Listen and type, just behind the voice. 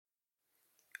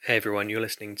Hey everyone, you're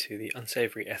listening to the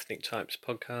Unsavoury Ethnic Types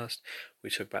podcast. We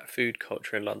talk about food,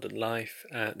 culture, and London life.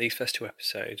 These first two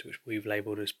episodes, which we've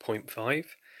labelled as Point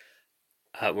 5,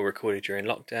 were recorded during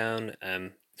lockdown.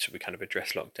 So we kind of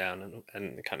address lockdown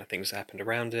and the kind of things that happened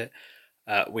around it.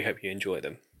 We hope you enjoy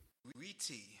them.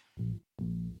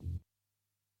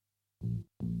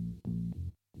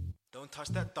 Don't touch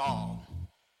that doll.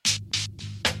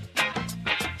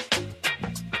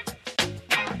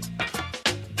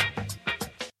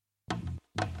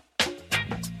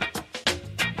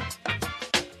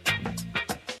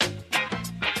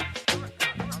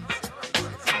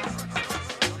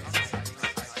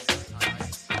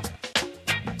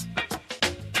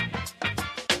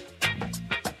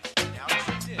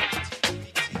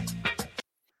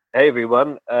 Hey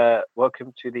everyone,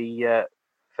 welcome to the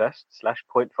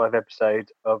first/point 5 episode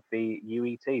of the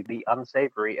UET, the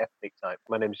Unsavoury Ethnic Type.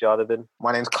 My name's Jonathan.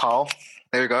 My name's Carl.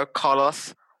 There we go,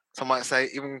 Carlos. Some might say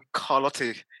even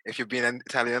Carlotti if you're being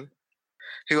Italian.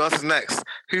 Who else is next?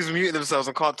 Who's muted themselves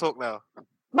and can't talk now?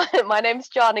 My name's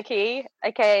Janaki,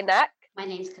 aka Nak. My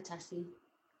name's Katasi.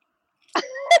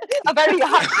 A very,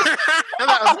 That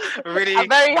was really a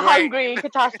very great. hungry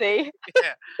Katasi.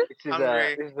 Yeah, This is,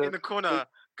 hungry this is in the corner,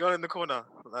 girl in the corner.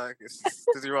 Like it's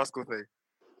Dizzy Rascal thing.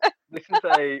 this is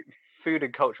a food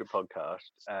and culture podcast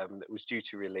that was due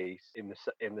to release in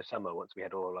the summer once we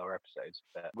had all our episodes.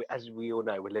 But as we all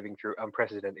know, we're living through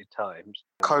unprecedented times.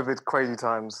 COVID crazy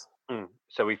times.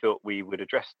 So we thought we would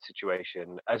address the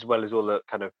situation as well as all the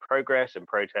kind of progress and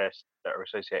protests that are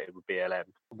associated with BLM.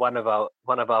 One of our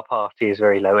party is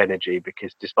very low energy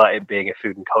because despite it being a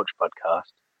food and culture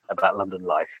podcast about London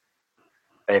life,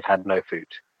 they've had no food.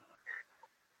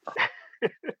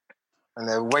 And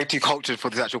they're way too cultured for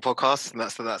this actual podcast, and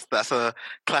that's a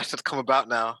clash that's come about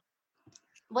now.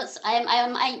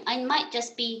 I might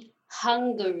just be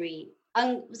hungry.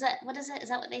 Is that what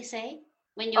they say?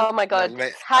 When you're Oh my god,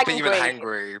 I think you meant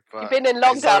hangry. hangry, but You've been in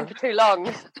lockdown for too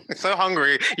long. so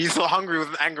hungry. You so hungry was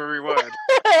an angry word.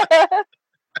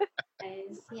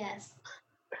 yes.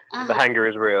 The hanger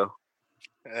is real.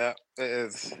 Yeah, it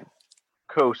is.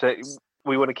 Cool. So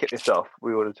we want to kick this off.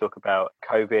 We want to talk about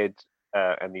COVID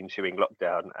and the ensuing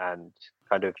lockdown and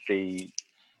kind of the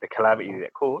calamity that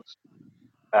it caused,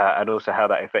 and also how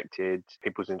that affected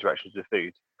people's interactions with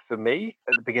food. For me,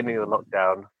 at the beginning of the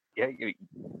lockdown, I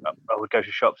would go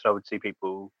to shops and I would see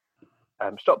people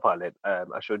stockpiling. I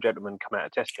saw a gentleman come out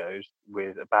of Tesco's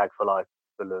with a bag full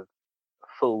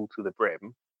to the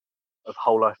brim of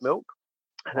whole life milk.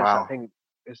 And Wow.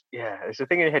 it's a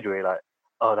thing in your head where you're like,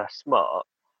 oh, that's smart,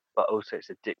 but also it's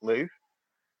a dick move.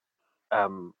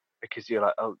 Because you're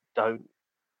like, oh,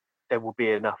 there will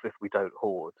be enough if we don't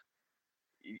hoard.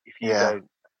 If you don't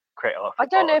create art. I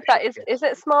don't know if that is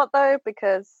it smart though,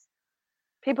 because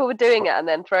people were doing it and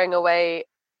then throwing away.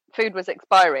 Food was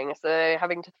expiring, so they're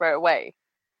having to throw it away.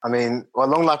 I mean, well,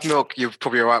 long life milk you're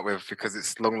probably all right with because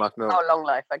it's long life milk. Oh, long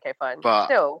life. Okay, fine.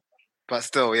 But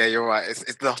still, yeah, you're right. It's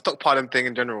the stockpiling thing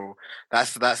in general.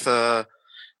 That was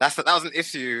an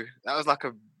issue. That was like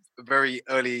a very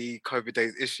early COVID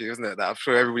days issue, isn't it? That I'm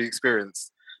sure everybody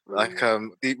experienced. Like,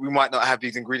 we might not have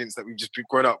these ingredients that we've just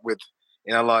grown up with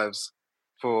in our lives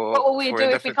for. What will we do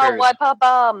if we can't period. wipe our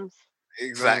bums?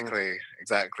 Exactly.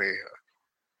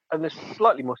 And the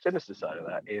slightly more sinister side of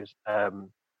that is, I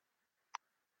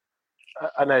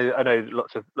know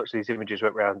lots of these images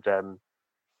went around, kind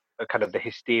of the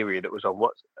hysteria that was on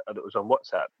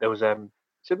WhatsApp. There was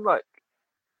something like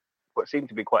what seemed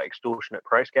to be quite extortionate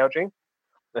price gouging.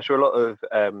 I saw a lot of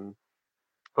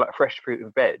like fresh fruit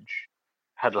and veg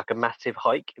had like a massive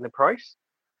hike in the price,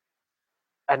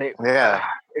 and it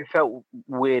felt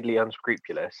weirdly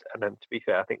unscrupulous. And then, to be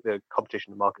fair, I think the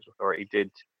Competition and Markets Authority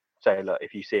did say, look,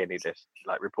 if you see any of this,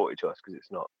 like, report it to us because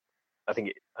it's not. I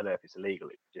don't know if it's illegal.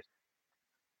 It's just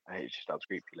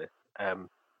unscrupulous.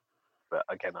 But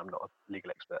again, I'm not a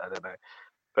legal expert. I don't know.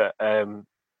 But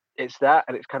it's that,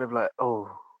 and it's kind of like,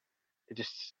 oh, it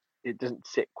doesn't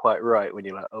sit quite right when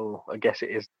you're like, oh, I guess it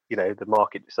is. The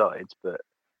market decides, but.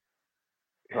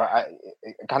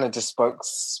 It kind of just spoke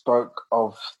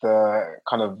of the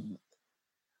kind of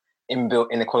inbuilt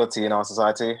inequality in our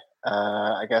society,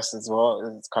 I guess, as well.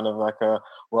 It's kind of like the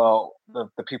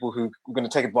people who are going to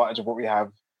take advantage of what we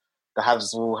have, the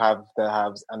haves will have their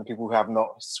haves, and the people who have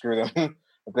not, screw them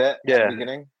a bit at the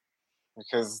beginning.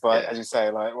 Because, as you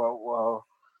say, like,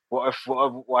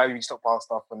 why we stockpile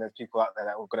stuff when there's people out there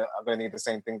that are going to need the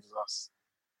same things as us?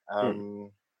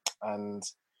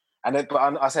 But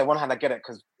I say on one hand I get it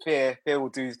because fear will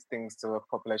do things to a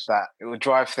population that it will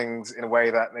drive things in a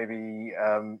way that maybe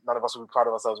none of us will be proud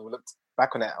of ourselves. We'll look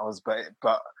back on it,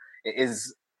 but it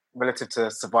is relative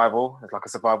to survival. It's like a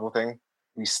survival thing.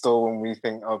 We store when we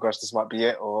think, oh gosh, this might be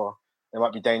it, or there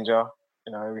might be danger.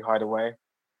 You know, we hide away.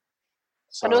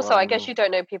 So, and also, I guess you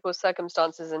don't know people's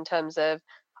circumstances in terms of,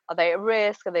 are they at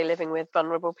risk? Are they living with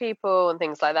vulnerable people and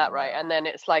things like that, right? And then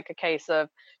it's like a case of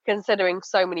considering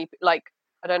so many, like,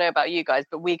 I don't know about you guys,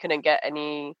 but we couldn't get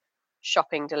any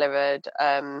shopping delivered,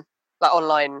 like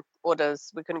online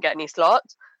orders. We couldn't get any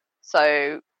slots.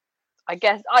 So I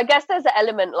guess there's an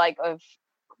element like of,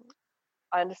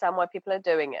 I understand why people are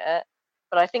doing it,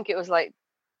 but I think it was like,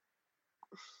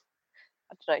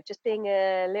 I don't know, just being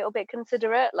a little bit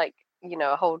considerate, like, you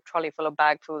know, a whole trolley full of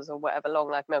bagfuls or whatever long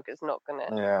life milk is not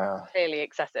gonna clearly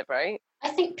excessive, right? I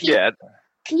think people. Yeah.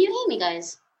 Can you hear me,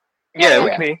 guys? Yeah,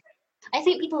 we can hear. I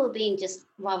think people were being just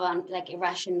rather like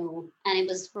irrational, and it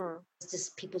was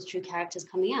just people's true characters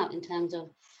coming out in terms of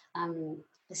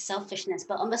the selfishness.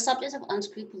 But on the subject of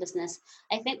unscrupulousness,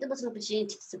 I think there was an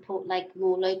opportunity to support like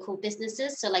more local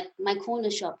businesses. So like my corner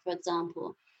shop, for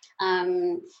example,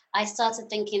 I started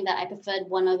thinking that I preferred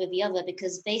one over the other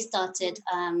because they started.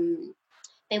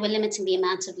 They were limiting the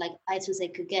amount of like items they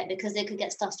could get because they could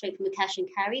get stuff straight from the cash and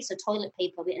carry. So toilet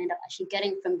paper we ended up actually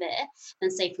getting from there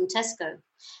than say from Tesco.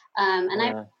 And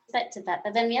I respected that.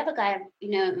 But then the other guy, you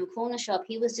know, in the corner shop,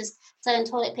 he was just selling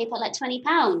toilet paper at like £20.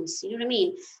 You know what I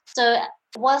mean? So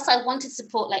whilst I wanted to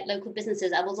support like local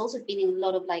businesses, I was also feeling a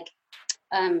lot of like,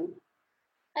 I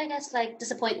guess like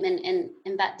disappointment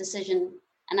in that decision.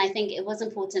 And I think it was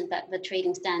important that the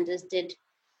trading standards did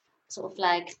sort of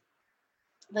like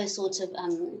those sorts of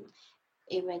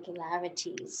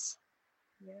irregularities.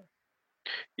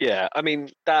 Yeah, I mean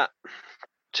that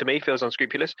to me feels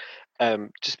unscrupulous. To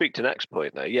speak to the next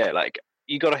point though, yeah, like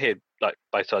you got to hear like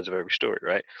both sides of every story,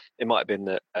 right? It might have been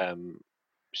that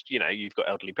you know, you've got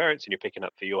elderly parents and you're picking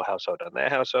up for your household and their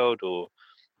household, or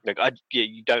like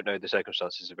you don't know the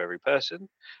circumstances of every person.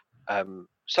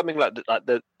 Something like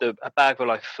the a bag of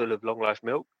life full of long life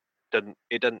milk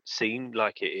doesn't seem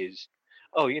like it is.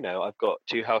 Oh, you know, I've got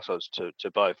 2 households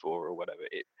to buy for or whatever.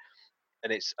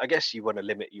 And it's, I guess you want to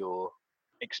limit your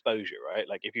exposure, right?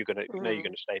 Like if you're gonna, you know, you're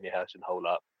gonna stay in your house and hole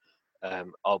up.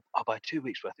 I'll buy 2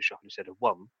 weeks worth of shopping instead of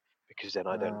 1 because then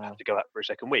I don't have to go out for a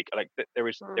second week. Like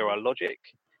there are logic,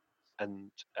 and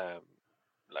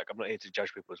like I'm not here to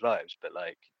judge people's lives, but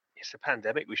like it's a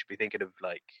pandemic. We should be thinking of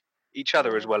like each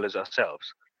other as well as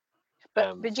ourselves.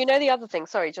 But you know the other thing,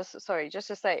 just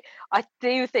to say, I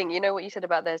do think, you know what you said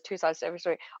about there's 2 sides to every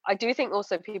story. I do think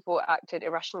also people acted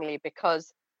irrationally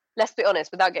because, let's be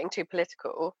honest, without getting too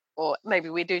political, or maybe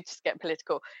we do just get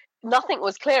political, nothing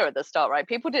was clear at the start, right?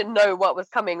 People didn't know what was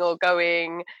coming or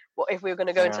going, what if we were going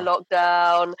to go into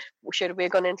lockdown, should we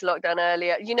have gone into lockdown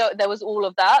earlier? You know, there was all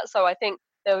of that. So I think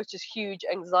there was just huge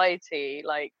anxiety,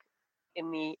 like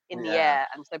in the air,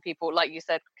 and so people, like you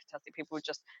said, people were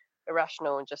just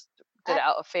irrational and just did it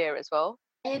out of fear as well.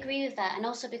 I agree with that, and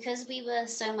also because we were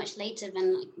so much later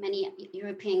than many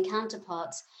European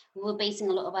counterparts, we were basing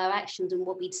a lot of our actions on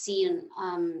what we'd seen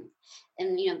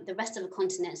in you know the rest of the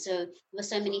continent. So there were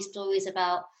so many stories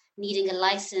about needing a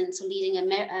license or needing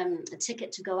a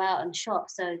ticket to go out and shop.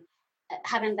 So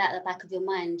having that at the back of your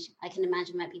mind, I can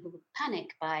imagine why people would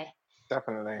panic by.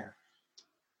 Definitely.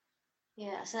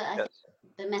 Yeah, so I think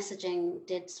the messaging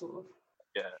did sort of.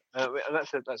 Yeah, and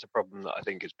that's a problem that I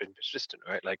think has been persistent,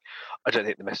 right? Like, I don't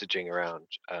think the messaging around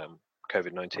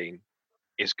COVID-19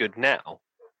 is good now.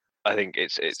 I think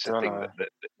it's a thing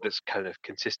that's kind of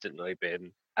consistently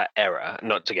been at error.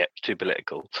 Not to get too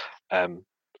political, but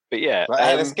yeah.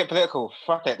 Hey, let's get political.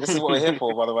 Fuck it. This is what we're here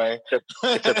for, by the way.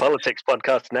 It's a politics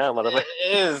podcast now, by the way.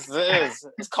 It is.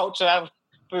 It's culture, and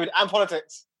food, and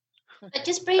politics. But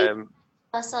just bring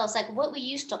ourselves. Like, what were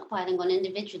you stockpiling on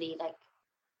individually? Like.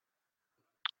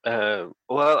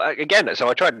 Well, again, so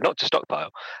I tried not to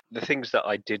stockpile. The things that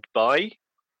I did buy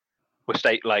were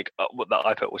what that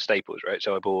I thought were staples, right?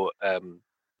 So I bought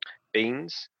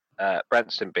beans,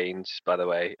 Branston beans, by the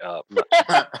way, are much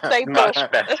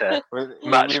better,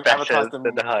 much better than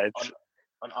the Hides.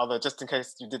 On other, just in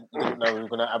case you didn't know, we were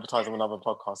going to advertise them on other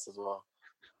podcasts as well.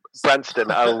 Branston,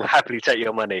 I'll happily take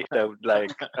your money. No,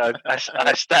 like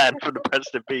I stand for the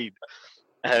Branston bean.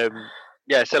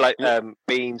 Yeah, so like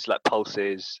beans, like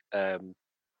pulses,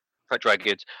 dry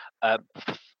goods,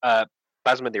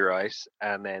 basmati rice,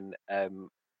 and then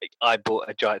I bought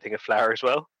a giant thing of flour as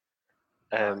well.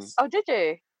 Oh, did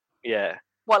you? Yeah.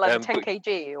 What, like 10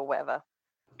 kg or whatever?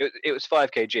 It was 5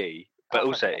 kg, but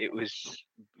also it was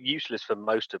useless for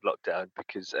most of lockdown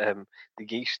because the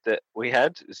yeast that we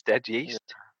had was dead yeast.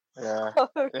 Yeah,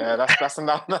 that's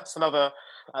another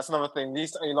thing.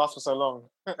 Yeast only lasts for so long.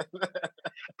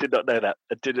 Did not know that.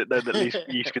 I didn't know that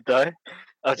yeast could die.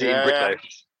 I was eating brick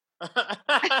loaves.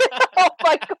 Oh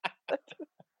my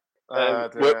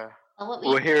god. Dear.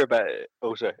 We'll hear about it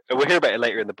also. We'll hear about it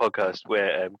later in the podcast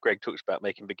where Greg talks about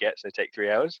making baguettes. They take 3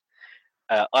 hours.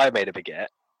 I made a baguette,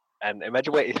 and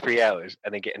imagine waiting 3 hours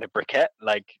and then getting a briquette.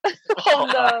 Like, Oh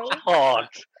no. hard.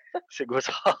 So it was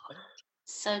hard.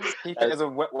 So Keep it as a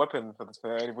weapon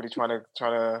for anybody trying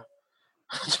to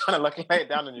lucky lay it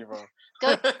down on you, bro.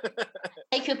 go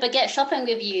take your baguette shopping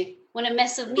with you. Want to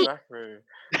mess with me?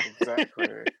 Exactly.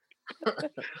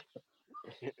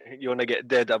 You want to get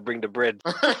dead? I'll bring the bread.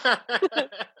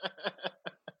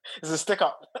 It's a stick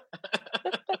up.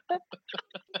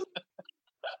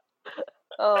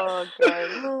 Oh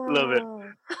god. Love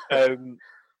it.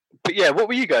 But yeah, what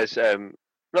were you guys?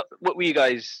 What were you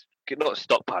guys? Not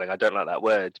stockpiling. I don't like that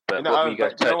word. But what were you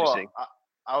guys purchasing?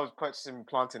 I was purchasing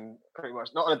planting pretty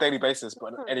much not on a daily basis, but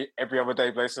on every other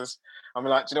day basis. I'm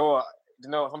like, do you know what?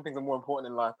 Some things are more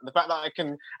important in life. And the fact that I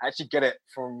can actually get it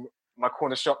from my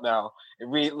corner shop now, it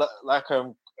really, like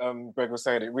Greg was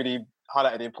saying, it really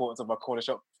highlighted the importance of my corner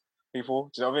shop people.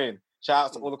 Do you know what I mean? Shout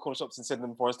out to all the corner shops in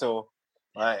Sydenham, Forest Hill.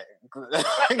 Like,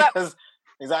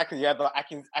 exactly. You had like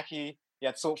Aki, you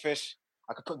had saltfish.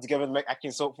 I could put them together and make Aki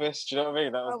and saltfish. Do you know what I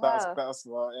mean? That was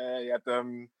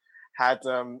you had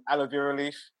aloe vera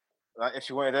leaf. Like, if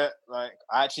you wanted it, like,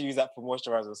 I actually use that for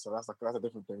moisturizer, so that's a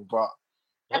different thing. But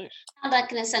nice. Sound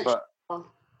like an essential, but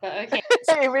okay.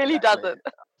 It really doesn't.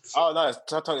 Oh no, it's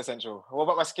totally essential. What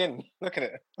about my skin? Look at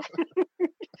it.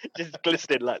 Just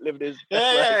glistening like living his.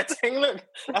 Yeah. Look,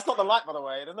 that's not the light, by the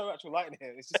way. There's no actual light in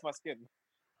here. It's just my skin.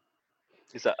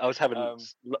 Is that I was having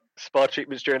spa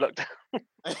treatments during lockdown?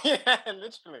 Yeah,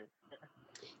 literally.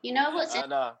 You know what's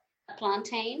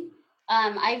plantain?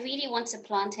 I really wanted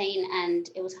plantain, and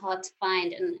it was hard to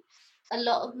find, and a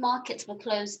lot of markets were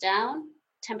closed down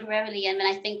temporarily, and then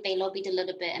I think they lobbied a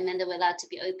little bit, and then they were allowed to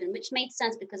be open, which made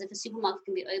sense because if a supermarket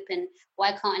can be open,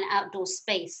 why can't an outdoor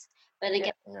space? But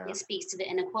again, it speaks to the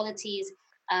inequalities.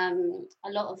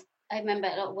 I remember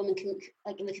a lot of women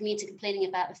in the community complaining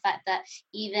about the fact that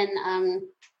even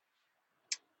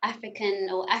African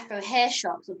or Afro hair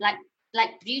shops or black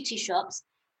beauty shops,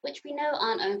 which we know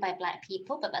aren't owned by Black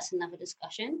people, but that's another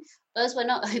discussion. Those were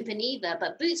not open either,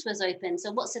 but Boots was open.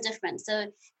 So what's the difference? So,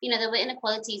 there were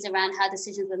inequalities around how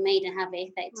decisions were made and how they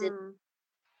affected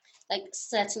like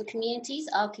certain communities,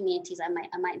 our communities,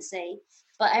 I might say.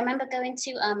 But I remember going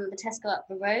to the Tesco up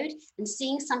the road and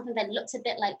seeing something that looked a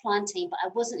bit like plantain, but I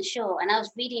wasn't sure. And I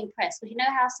was really impressed. But you know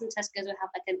how some Tesco's will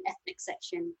have like an ethnic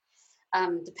section,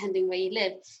 depending where you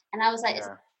live. And I was like, it's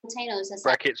plantain, or is this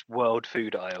brackets world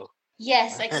food aisle?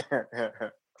 Yes,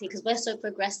 because we're so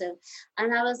progressive.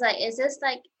 And I was like, is this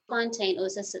like plantain, or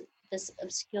is this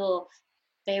obscure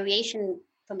variation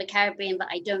from the Caribbean, but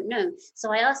I don't know.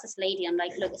 So I asked this lady, I'm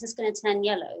like, look, is this going to turn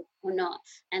yellow or not?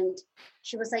 And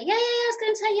she was like, yeah, it's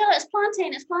going to turn yellow. It's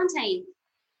plantain.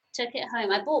 Took it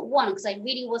home. I bought one because I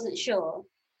really wasn't sure.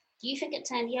 Do you think it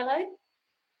turned yellow?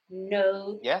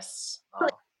 No. Yes.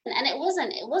 And it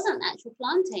wasn't actual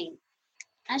plantain.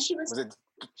 And she was it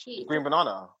green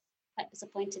banana? Quite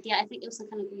disappointed. Yeah, I think it was some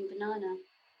kind of green banana.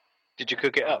 Did you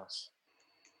cook it up?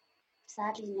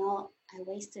 Sadly not. I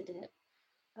wasted it.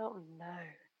 Oh no.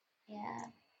 Yeah.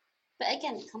 But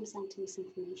again, it comes down to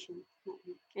misinformation.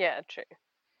 Yeah, true.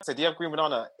 So do you have green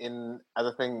banana as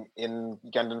a thing in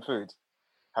Ugandan food?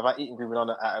 Have I eaten green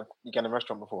banana at a Ugandan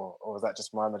restaurant before, or was that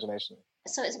just my imagination?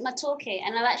 So it's matoke,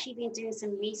 and I've actually been doing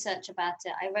some research about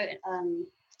it. I wrote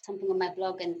something on my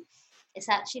blog, and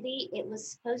it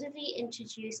was supposedly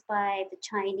introduced by the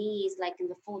Chinese, like in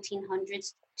the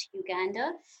 1400s to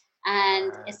Uganda,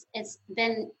 and it's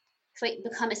then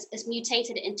it's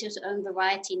mutated into its own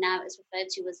variety. Now it's referred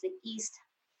to as the East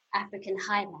African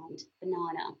Highland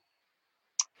banana.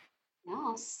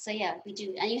 Yes. So yeah, we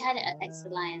do. And you had it at Exeter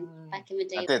Lion back in the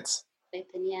day. I did.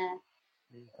 Open, yeah.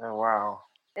 Oh wow.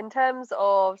 In terms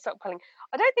of stockpiling,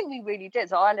 I don't think we really did.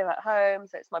 So I live at home,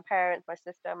 so it's my parents, my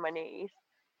sister, and my niece.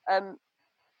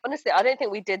 Honestly, I don't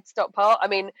think we did stockpile. I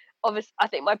mean, obviously, I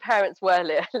think my parents were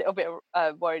a little bit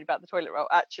worried about the toilet roll,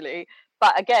 actually.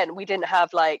 But again, we didn't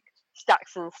have like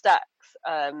stacks and stacks.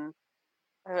 I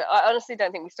honestly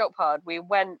don't think we stockpiled.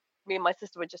 Me and my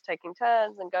sister were just taking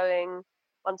turns and going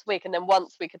once a week, and then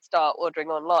once we could start ordering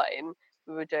online,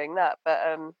 we were doing that. But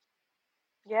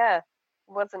yeah, it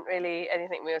wasn't really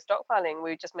anything we were stockpiling.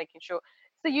 We were just making sure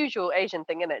it's the usual Asian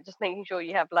thing, isn't it? Just making sure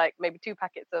you have like maybe 2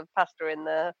 packets of pasta in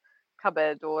the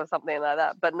cupboard or something like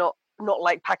that, but not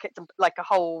like packets of like a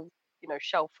whole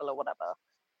shelf full or whatever.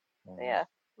 Yeah,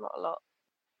 not a lot.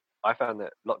 I found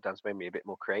that lockdown's made me a bit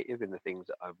more creative in the things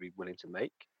that I'd be willing to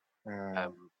make. I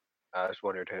was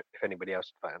wondering if anybody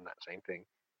else found that same thing.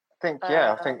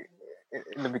 I think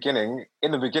in the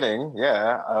beginning,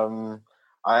 yeah.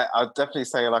 I'd definitely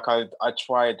say like I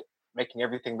tried making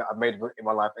everything that I've made in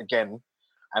my life again,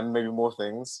 and maybe more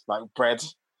things like bread,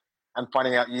 and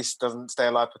finding out yeast doesn't stay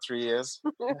alive for 3 years.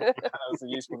 That was a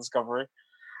useful discovery.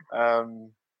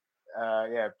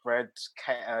 Yeah, bread,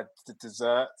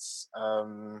 desserts,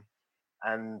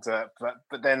 and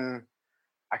but then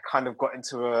I kind of got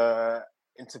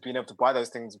into being able to buy those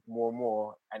things more and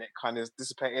more, and it kind of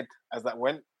dissipated as that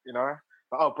went. You know,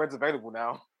 but oh, bread's available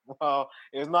now. Well,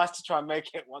 it was nice to try and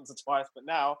make it once or twice, but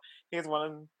now here's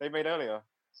one they made earlier.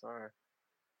 So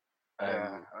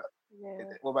yeah.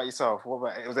 What about yourself?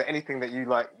 Was there anything that you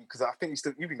like? Because I think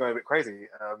you've been going a bit crazy,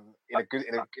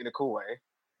 in a cool way.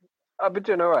 I've been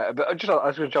doing all right, but I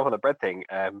was going to jump on the bread thing.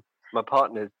 My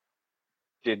partner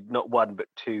did not one but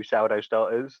 2 sourdough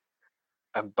starters,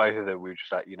 and both of them we were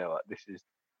just like, you know what, this is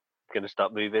going to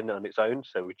start moving on its own,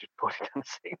 so we just put it on the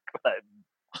sink.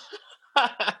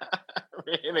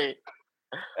 Really?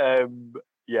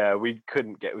 Yeah, we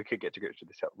could get to grips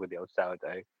with the old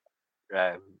sourdough,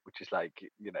 which is like,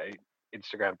 you know,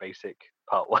 Instagram basic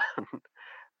part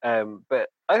 1. But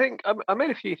I think I made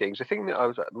a few things. The thing that I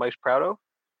was most proud of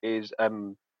is I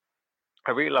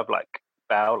really love like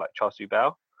bao, like char siu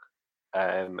bao,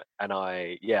 and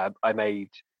I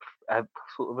made a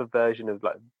sort of a version of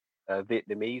like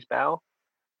Vietnamese bao,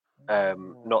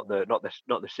 not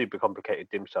the super complicated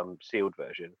dim sum sealed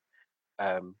version,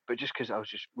 but just because I was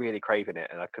just really craving it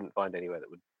and I couldn't find anywhere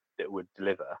that would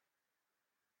deliver,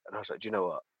 and I was like, do you know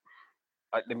what?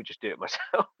 Let me just do it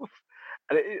myself,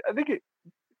 and I think it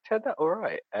turned out all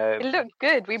right. It looked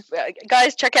good. We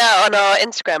guys, check it out on our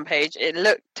Instagram page. It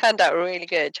turned out really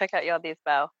good. Check out Yardi's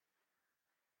bao.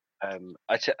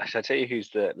 I tell you who's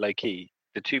the low key.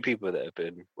 The 2 people that have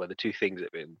been, well, the 2 things that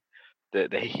have been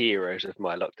the heroes of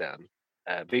my lockdown.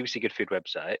 BBC Good Food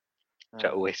website, which I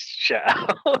always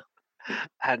shout out,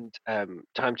 and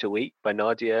Time to Eat by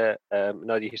Nadia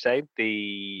Hussein,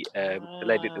 the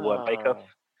lady that won Bake Off.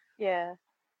 Yeah,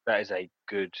 that is a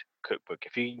good cookbook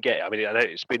if you can get it. I mean, I know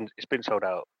it's been sold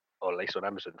out, or at least on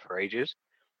Amazon, for ages,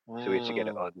 so we had to get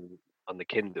it on the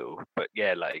Kindle. But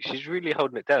yeah, like she's really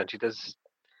holding it down. She does.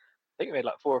 I think I made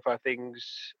like 4 or 5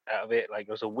 things out of it. Like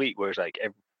it was a week where it's like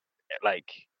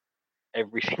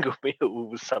every single meal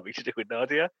was something to do with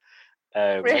Nadia.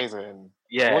 Amazing.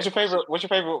 Yeah. What's your favorite?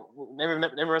 Name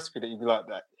a recipe that you'd be like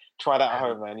that. Try that at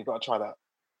home, man. You got to try that.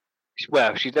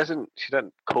 Well, she doesn't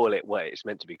call it what it's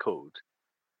meant to be called.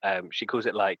 She calls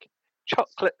it like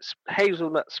chocolate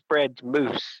hazelnut spread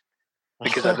mousse,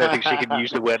 because I don't think she can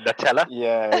use the word Nutella.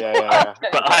 Yeah.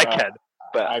 But I can.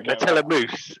 But Nutella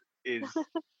mousse is,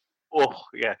 oh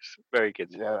yes, very good.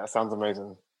 Yeah, that sounds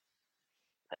amazing.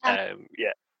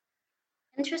 Yeah.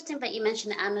 Interesting that you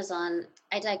mentioned Amazon.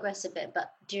 I digress a bit,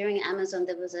 but during Amazon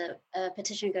there was a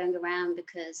petition going around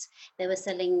because they were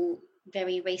selling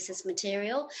very racist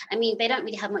material. I mean, they don't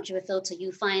really have much of a filter.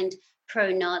 You find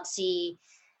pro-Nazi,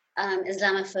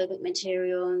 Islamophobic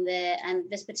material in there, and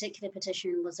this particular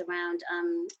petition was around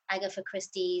Agatha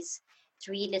Christie's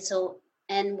 3 Little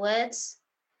N-Words.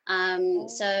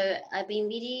 So I've been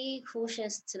really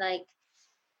cautious to like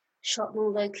shop more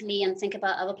locally and think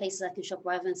about other places I can shop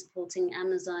rather than supporting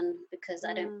Amazon, because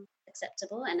I don't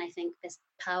acceptable, and I think there's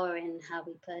power in how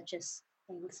we purchase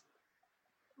things.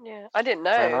 Yeah, I didn't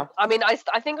know. I mean, I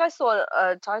think I saw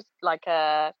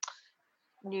a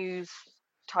news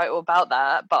title about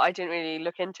that, but I didn't really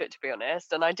look into it, to be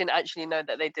honest, and I didn't actually know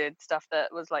that they did stuff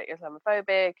that was like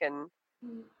Islamophobic, and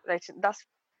that's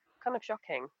kind of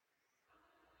shocking.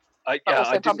 But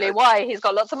also probably why he's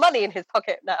got lots of money in his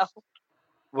pocket now.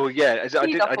 Well, yeah, I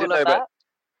didn't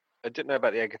know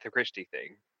about the Agatha Christie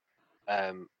thing,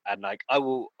 and like I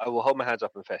will hold my hands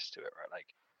up and fess to it, right? Like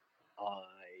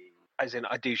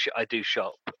I do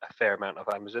shop a fair amount of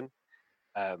Amazon,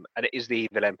 and it is the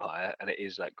evil empire, and it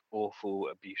is like awful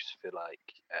abuse for like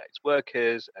its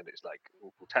workers, and it's like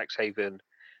awful tax haven,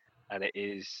 and it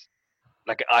is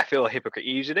like I feel a hypocrite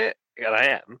using it, and I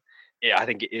am. Yeah, I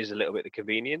think it is a little bit of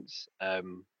convenience.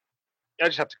 I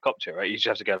just have to cop to it, right? You just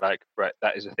have to go like, right,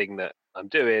 that is a thing that I'm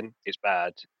doing. It's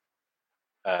bad.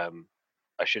 I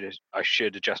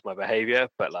should adjust my behavior,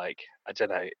 but like, I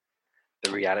don't know.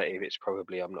 The reality of it's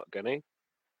probably I'm not gonna.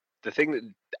 The thing that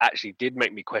actually did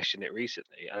make me question it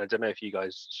recently, and I don't know if you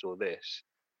guys saw this,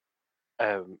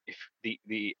 if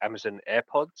the Amazon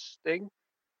AirPods thing.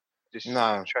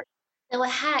 No. They were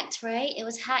hacked, right? It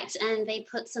was hacked, and they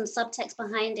put some subtext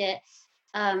behind it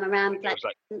around black.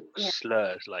 It was like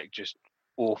slurs, like just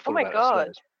awful. Oh my god!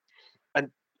 Slurs.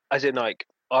 And as in, like,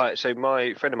 all right. So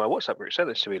my friend in my WhatsApp group said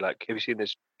this to me. Like, have you seen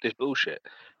this bullshit?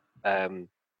 And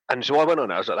And so I went on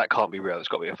it. I was like, that can't be real. It's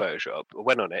got to be a Photoshop. I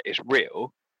went on it. It's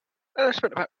real. And I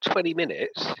spent about 20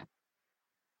 minutes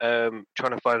trying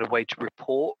to find a way to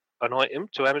report an item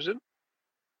to Amazon.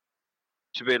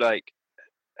 To be like,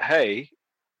 hey,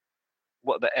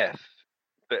 what the F?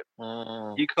 But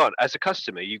you can't, as a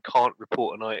customer, you can't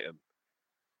report an item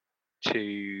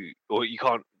or you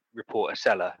can't report a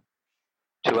seller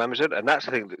to Amazon. And that's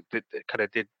the thing that kind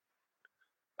of did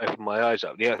open my eyes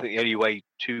up. I think the only way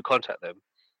to contact them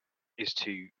is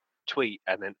to tweet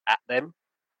and then at them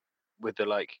with the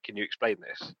like, can you explain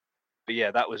this? But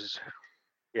yeah, that was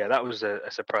a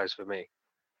surprise for me.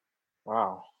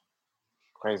 Wow,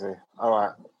 crazy. All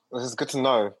right, this is good to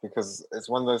know because it's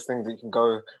one of those things that you can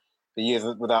go for years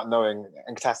without knowing,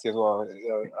 and Katassi as well.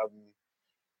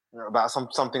 About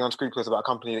something unscrupulous about a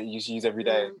company that you use every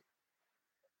day,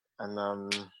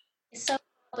 and it's so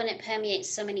when it permeates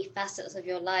so many facets of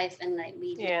your life, and like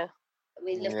we live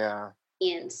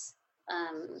experience.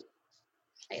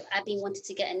 I've been wanting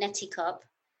to get a neti cup.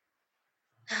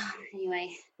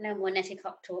 Anyway, no more neti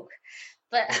cup talk.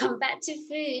 But back to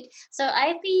food. So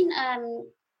I've been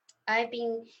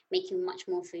making much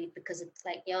more food because it's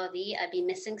like Yardi. I've been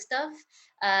missing stuff,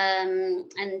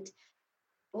 and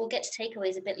we'll get to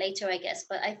takeaways a bit later, I guess.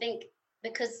 But I think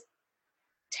because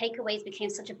takeaways became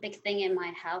such a big thing in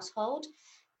my household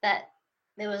that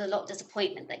there was a lot of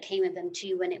disappointment that came with them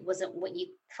too when it wasn't what you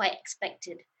quite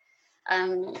expected.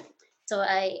 So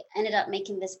I ended up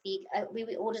making this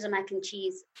we ordered a mac and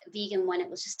cheese vegan one. It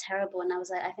was just terrible. And I was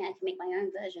like, I think I can make my own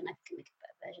version. I can make a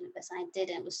better version of this. And I did,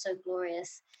 and it was so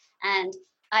glorious. And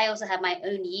I also have my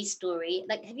own yeast story.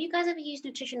 Like, have you guys ever used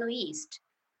nutritional yeast?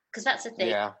 Because that's the thing.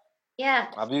 Yeah.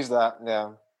 I've used that, yeah.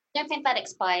 I don't think that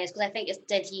expires because I think it's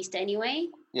dead yeast anyway.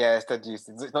 Yeah, it's dead yeast.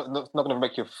 It's not going to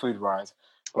make your food rise,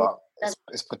 but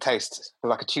it's for taste. It's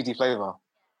like a cheesy flavour.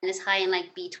 And it's high in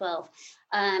like B12.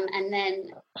 And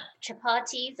then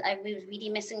chapatis, I was really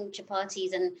missing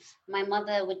chapatis, and my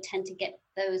mother would tend to get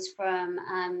those from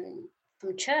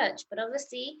church, but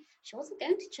obviously she wasn't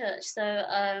going to church. So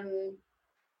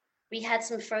we had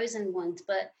some frozen ones,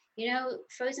 but you know,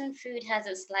 frozen food has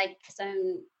its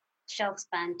own shelf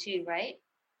span too, right?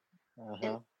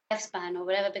 Lifespan or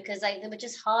whatever, because like they were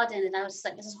just hardened, and I was just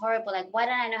like, this is horrible. Like, why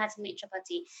don't I know how to make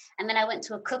chapati? And then I went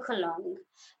to a cook along.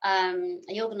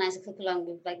 I organized a cook along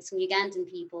with like some Ugandan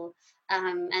people,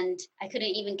 and I couldn't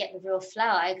even get the real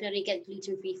flour. I could only get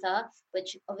gluten-free flour,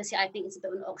 which obviously I think is a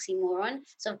bit of an oxymoron.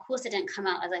 So of course it didn't come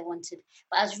out as I wanted.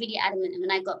 But I was really adamant, and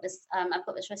when I got this, I've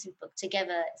got this recipe book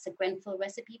together. It's a Grenfell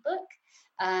recipe book.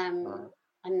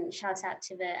 And shout out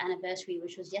to the anniversary,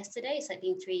 which was yesterday. It's like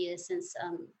been 3 years since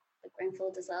the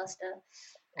Grenfell disaster.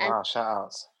 And, wow, shout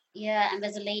outs. Yeah, and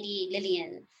there's a lady,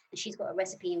 Lillian, and she's got a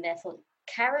recipe in there for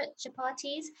carrot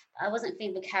chapatis. I wasn't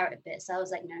feeling the carrot bit, so I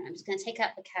was like, no, I'm just going to take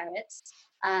out the carrots.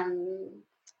 And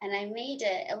I made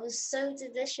it. It was so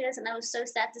delicious, and I was so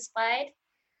satisfied.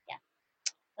 Yeah,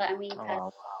 but I'm really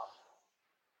proud.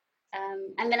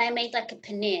 And then I made like a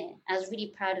paneer. I was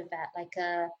really proud of that, like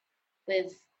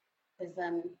with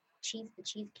cheese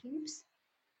cubes.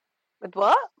 With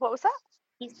what? What was that?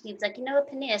 Cheese cubes, like, you know, a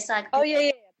paneer. So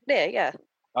paneer, yeah.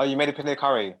 Oh, you made a paneer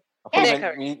curry.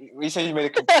 You said you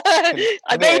made a paneer.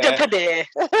 I made a paneer.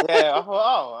 Yeah, I thought,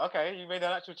 oh, okay, you made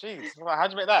an actual cheese. How'd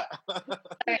you make that?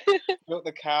 Milk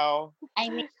the cow. I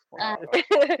made.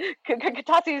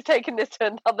 Katassi's taking this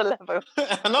to another level.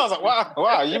 And I was like,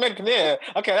 wow, you made paneer.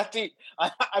 Okay, that's deep.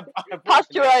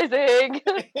 Pasteurizing.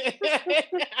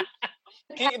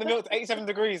 Heating the milk to 87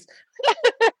 degrees.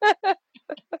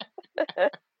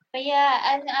 But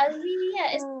yeah, and I really,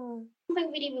 it's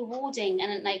something really rewarding,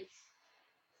 and like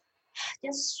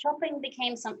just shopping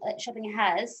became shopping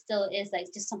still is like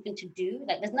just something to do.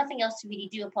 Like there's nothing else to really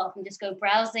do apart from just go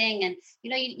browsing, and you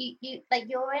know, you like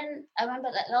you're in. I remember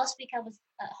that last week I was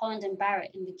at Holland and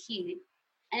Barrett in the queue,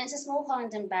 and it's a small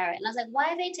Holland and Barrett, and I was like, why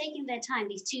are they taking their time?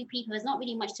 These two people, there's not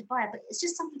really much to buy, but it's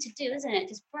just something to do, isn't it?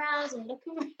 Just browse and look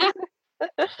around.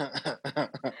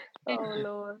 Oh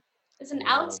Lord, it's an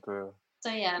out. So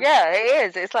yeah. Yeah, it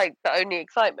is. It's like the only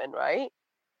excitement, right?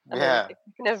 Yeah.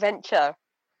 It's an adventure.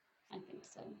 I think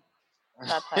so.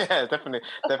 Yeah,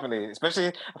 definitely. Especially,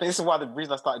 I think this is why the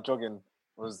reason I started jogging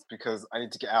was because I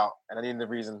need to get out, and I need the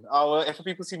reason. Oh well, if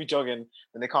people see me jogging,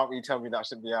 then they can't really tell me that I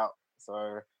shouldn't be out.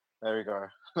 So there we go.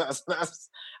 That's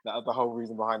the whole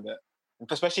reason behind it.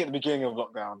 And especially at the beginning of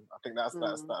lockdown, I think that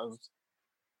was.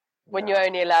 When you're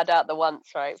only allowed out the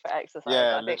once, right, for exercise.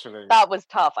 Yeah, I think literally. that was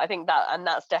tough. I think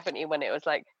that's definitely when it was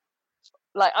like,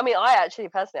 I mean, I actually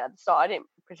personally at the start, I didn't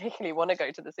particularly want to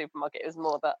go to the supermarket. It was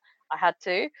more that I had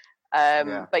to.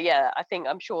 But yeah,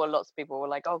 I'm sure lots of people were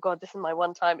like, oh God, this is my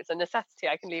one time. It's a necessity.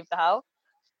 I can leave the house.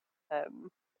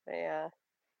 Yeah.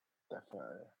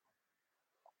 Definitely.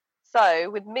 So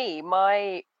with me,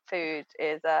 my food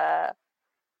is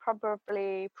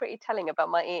probably pretty telling about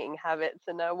my eating habits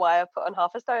and why I put on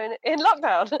half a stone in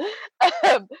lockdown.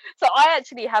 So I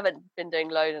actually haven't been doing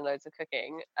loads and loads of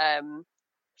cooking,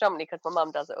 predominantly because my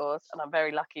mum does it all, and I'm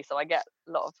very lucky, so I get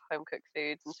a lot of home cooked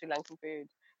foods and Sri Lankan food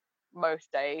most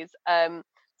days.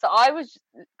 So I was,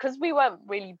 because we weren't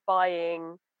really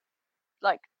buying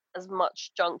like as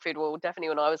much junk food. Well, definitely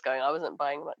when I was going, I wasn't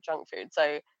buying much junk food. So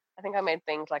I think I made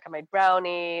things like I made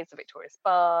brownies, a Victoria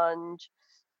sponge.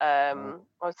 I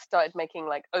started making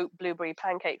like oat blueberry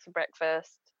pancakes for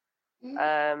breakfast.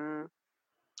 Can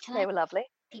They were lovely.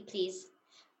 Please.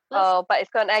 Oh, but it's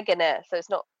got an egg in it, so it's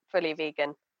not fully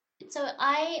vegan. So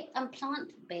I am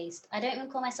plant-based. I don't even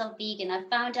call myself vegan. I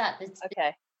found out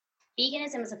that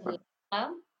veganism is a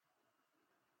lifestyle.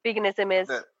 Veganism is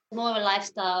more of a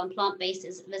lifestyle, and plant-based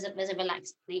is there's a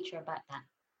relaxed nature about that.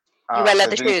 You wear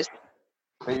leather shoes.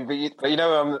 But you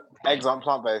know, eggs aren't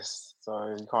plant-based,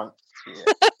 so you can't.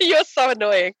 Yeah. You're so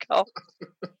annoying, Carl.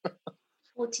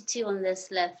 42 on this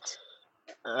left.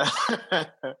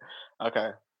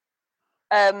 Okay.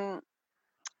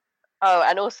 Oh,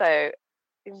 and also,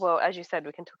 well, as you said,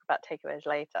 we can talk about takeaways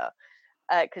later,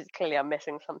 because clearly I'm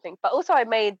missing something. But also, I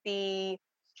made the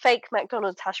fake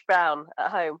McDonald's hash brown at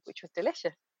home, which was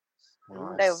delicious.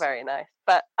 Nice. They were very nice.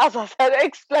 But as I said, it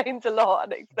explains a lot,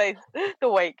 and it explains the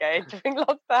weight gain during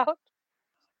lockdown.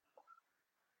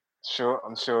 Sure,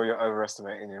 I'm sure you're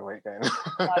overestimating your weight gain.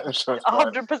 I'm sure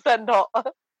 100% not.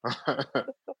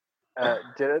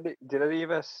 Did any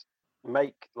of us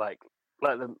make like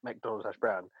the McDonald's hash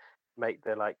brown, make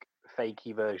the like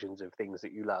fakey versions of things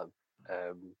that you love?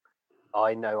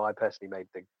 I know I personally made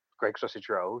the Greggs sausage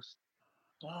rolls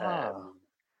from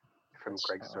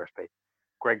Greggs recipe.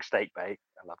 Greggs steak bake.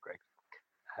 I love Greggs.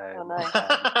 Nice.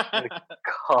 The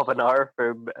carbonara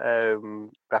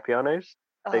from Vapiano's.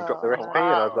 They dropped the recipe, and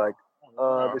I was like,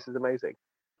 "Oh, this is amazing."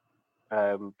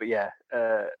 But yeah,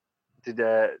 did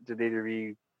either of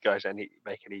you guys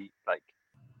make any like?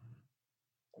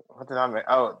 What did I make?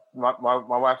 Oh, my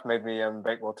wife made me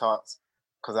bakewell tarts,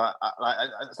 because I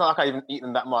it's not like I even eat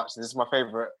them that much. This is my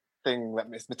favorite thing that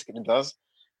Miss Kitchen does.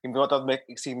 Even though it does make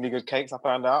exceedingly good cakes, I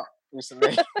found out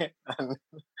recently,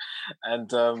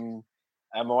 and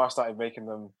my wife started making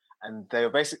them, and they were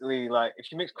basically like,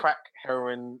 if you mix crack,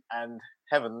 heroin, and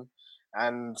heaven,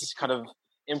 and just kind of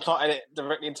implanted it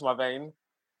directly into my vein,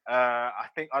 I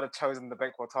think I'd have chosen the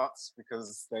bakewell tarts,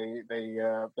 because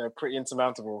they're pretty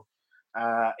insurmountable.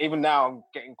 Even now, I'm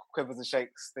getting quivers and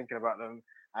shakes thinking about them,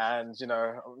 and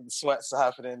the sweats are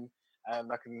happening,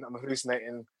 and I'm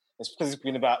hallucinating. It's because it's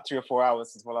been about 3 or 4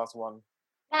 hours since my last one.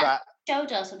 That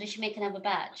showed us, or did she make another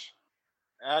batch?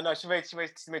 No, she made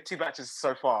 2 batches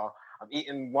so far. I've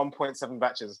eaten 1.7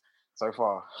 batches so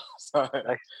far. So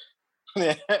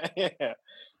yeah.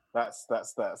 That's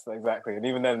exactly. And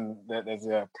even then, there's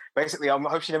basically, I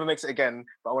hope she never makes it again.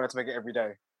 But I wanted to make it every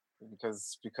day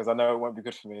because I know it won't be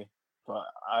good for me. But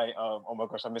oh my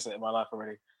gosh, I miss it in my life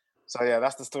already. So yeah,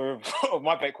 that's the story of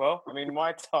my bakewell. I mean,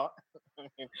 my tart.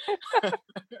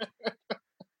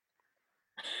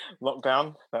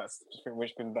 Lockdown. That's pretty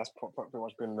much been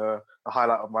the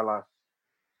highlight of my life.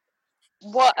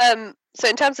 What so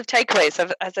in terms of takeaways,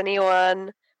 has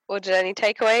anyone ordered any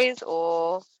takeaways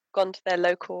or gone to their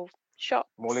local shops,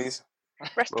 Morley's,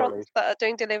 restaurants that are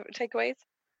doing takeaways?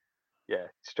 Yeah,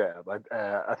 straight up.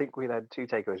 I think we had 2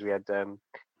 takeaways. We had there's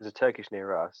a Turkish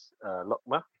near us,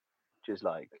 Lokma, which is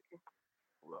like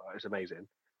it's amazing.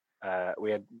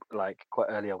 We had like quite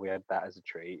early on. We had that as a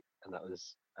treat, and that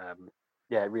was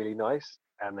really nice.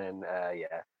 And then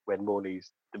when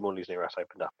the Morley's near us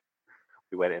opened up,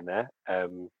 we went in there.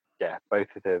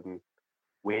 Both of them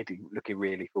weirdly looking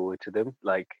really forward to them.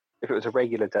 Like if it was a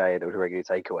regular day and it was a regular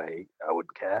takeaway, I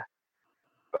wouldn't care.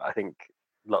 But I think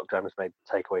lockdown has made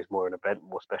takeaways more an event,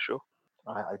 more special.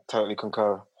 I totally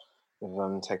concur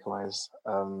with takeaways.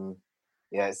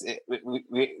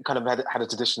 We kind of had a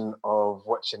tradition of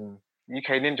watching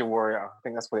UK Ninja Warrior. I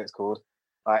think that's what it's called.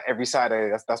 Every Saturday,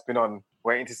 that's been on.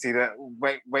 Waiting to see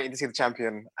the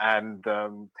champion, and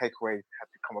takeaway had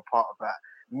become a part of that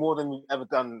more than we've ever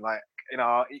done. Like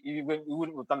we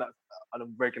wouldn't have done that on a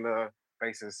regular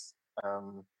basis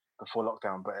before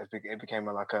lockdown, but it became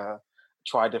like a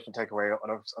try a different takeaway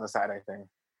on a Saturday thing.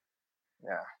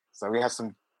 Yeah, so we had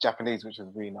some Japanese, which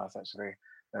was really nice actually.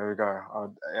 There we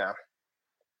go. Yeah.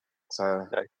 So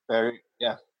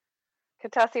yeah.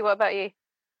 Katasi, what about you?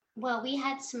 Well, we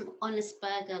had some Honest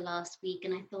Burger last week,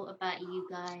 and I thought about you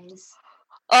guys.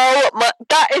 Oh my!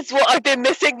 That is what I've been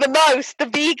missing the most. The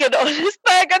vegan honest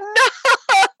burger.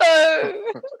 No.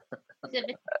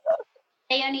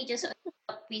 They only just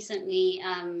recently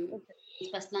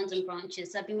West London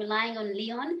branches. So I've been relying on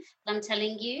Leon, but I'm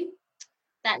telling you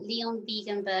that Leon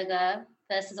vegan burger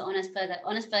versus Honest Burger.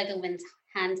 Honest Burger wins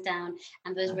hands down,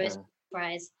 and those roast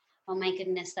fries. Oh my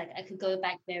goodness! Like I could go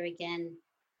back there again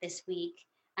this week.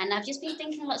 And I've just been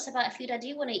thinking lots about food I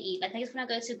do want to eat. Like I just want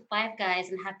to go to Five Guys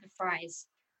and have the fries.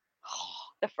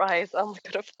 The fries. Oh my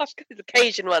god, Five Guys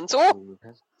Occasion ones. Oh.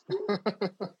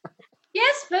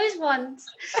 Yes, those ones.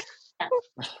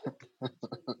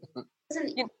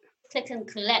 Click and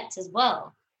collect as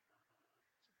well.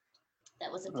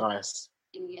 That was a nice.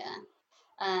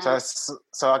 Yeah.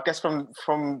 So I guess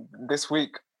from this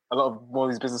week, a lot of more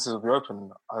of these businesses will be open.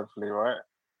 Hopefully, right?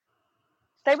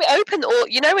 They were open, or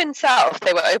in South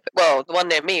they were open. Well, the one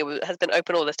near me has been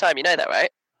open all this time. You know that, right?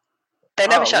 They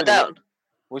never shut down.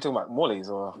 We're talking about Morley's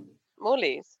or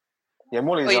Morley's. Yeah,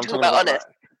 Morley's. Or you talking about Honest?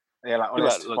 Like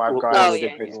Honest, Five Guys, oh,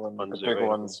 the bigger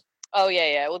ones. Oh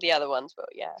yeah, all the other ones, but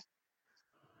yeah,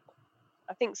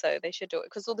 I think so. They should do it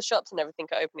because all the shops and everything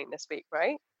are opening this week,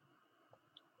 right?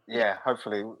 Yeah,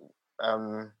 hopefully.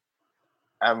 What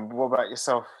about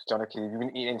yourself, Johnny? Have you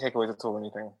been eating takeaways at all or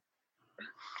anything?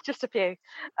 Just a few.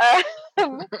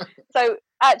 So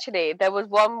actually, there was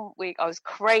one week I was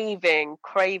craving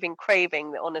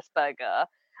the Honest Burger,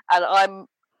 and I'm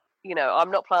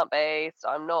not plant-based.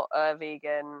 I'm not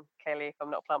vegan. Clearly,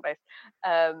 I'm not plant-based.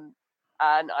 And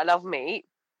I love meat,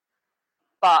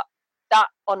 but that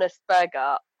Honest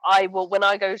Burger, when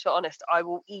I go to Honest, I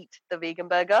will eat the vegan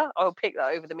burger. I will pick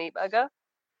that over the meat burger.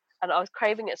 And I was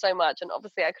craving it so much, and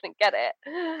obviously I couldn't get it.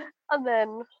 And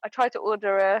then I tried to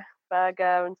order a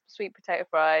burger and sweet potato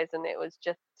fries, and it was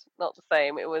just not the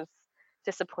same. It was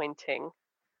disappointing,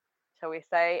 shall we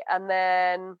say. And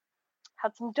then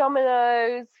had some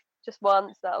Domino's just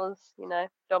once. That was,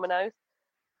 Domino's.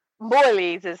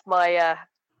 Morley's is my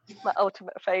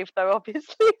ultimate fave, though,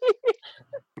 obviously.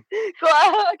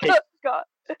 got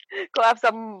to have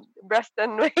some breast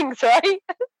and wings, right?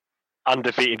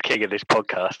 Undefeated king of this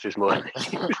podcast is Morley's.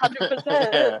 100%.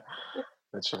 Yeah,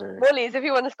 literally. Morley's, if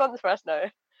you want to sponsor us, no.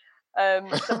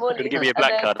 So Morley's, Could you give me a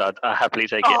black card? I'll happily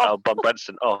take it. I'll bump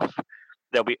Branston off.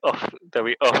 They'll be off,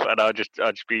 and I'll just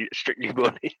be strictly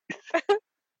Morley's.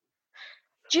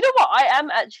 Do you know what I am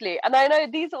actually? And I know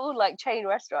these are all like chain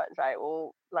restaurants, right?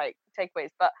 Or like takeaways,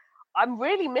 but I'm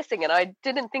really missing, and I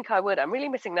didn't think I would. I'm really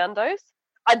missing Nando's.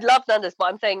 I'd love Nando's, but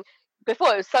I'm saying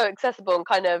before it was so accessible and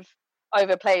kind of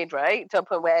overplayed, right? To a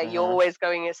point where you're always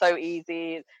going, it's so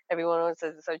easy. Everyone always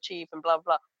says it's so cheap and blah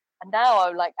blah. And now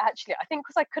I'm like, actually, I think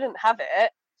because I couldn't have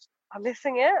it, I'm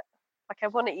missing it. Like I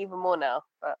want it even more now.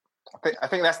 But I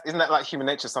think isn't that like human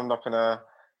nature summed up in a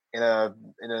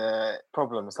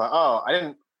problem? It's like, oh, I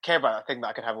didn't care about that thing that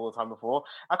I could have all the time before.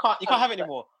 You can't have it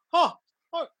anymore. Oh,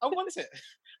 I want it.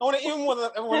 I want it even more than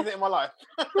I wanted it in my life.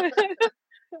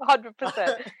 100%.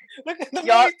 Look at the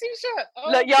t-shirt.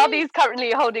 Look, Yardi's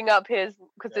currently holding up his,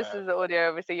 because this is the audio,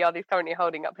 obviously. Yardi's currently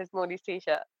holding up his Morley's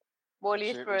t-shirt.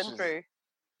 Morley's through and through.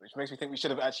 Which makes me think we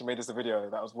should have actually made this a video.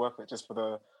 That was worth it just for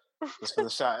the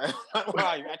shot.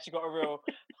 Wow, you actually got a real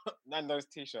Nando's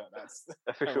t-shirt. That's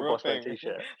official Boss Man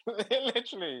t-shirt.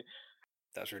 Literally.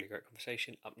 That was a really great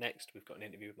conversation. Up next, we've got an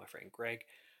interview with my friend Greg.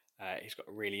 He's got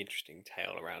a really interesting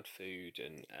tale around food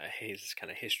and his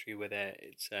kind of history with it.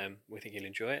 It's we think you'll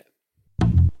enjoy it.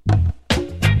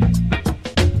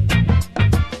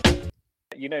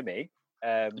 You know me.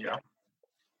 Yeah.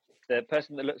 The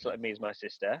person that looks like me is my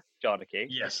sister, Janaki.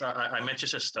 Yes, I met your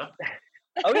sister.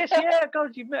 Oh yes, yeah.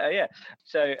 God, you've met her. Yeah.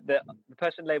 So the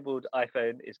person labelled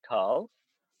iPhone is Carl.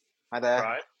 Hi there.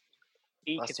 Right.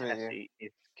 Katessi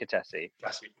is Katessi.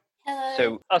 Hello.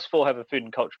 So us four have a food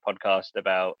and culture podcast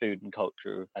about food and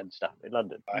culture and stuff in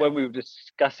London. Right. When we were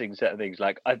discussing certain things,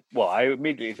 like I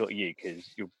immediately thought you,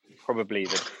 because you're probably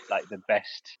the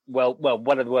best,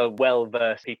 one of the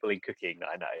well-versed people in cooking that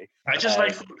I know. I just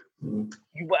like food.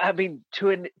 I mean,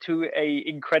 to a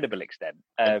incredible extent.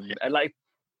 And like,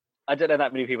 I don't know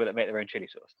that many people that make their own chili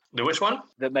sauce. The which one?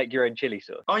 That make your own chili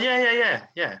sauce. Oh yeah.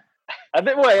 I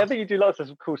think you do lots of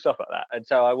cool stuff like that, and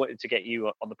so I wanted to get you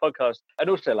on the podcast, and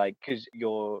also like because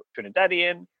you're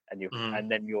Trinidadian and and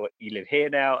then you live here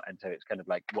now, and so it's kind of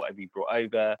like what have you brought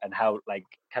over, and how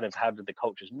did the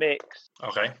cultures mix?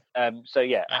 Okay. So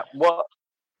yeah,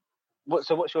 what's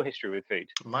your history with food?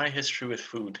 My history with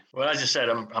food. Well, as you said,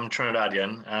 I'm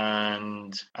Trinidadian,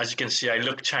 and as you can see, I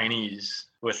look Chinese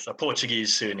with a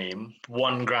Portuguese surname.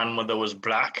 One grandmother was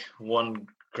black. One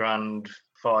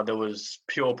grandfather was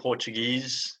pure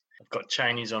Portuguese. I've got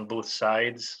Chinese on both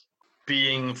sides.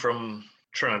 Being from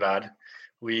Trinidad,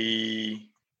 we're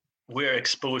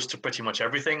exposed to pretty much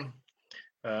everything.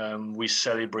 We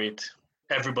celebrate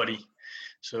everybody.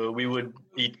 So we would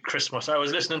eat Christmas. I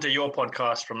was listening to your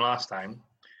podcast from last time,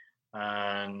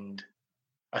 and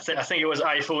I think it was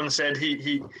iPhone said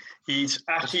he eats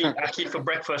ackee for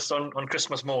breakfast on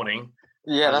Christmas morning.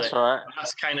 Yeah, that's right.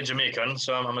 That's kind of Jamaican,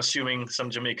 so I'm assuming some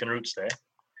Jamaican roots there.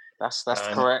 That's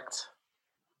correct.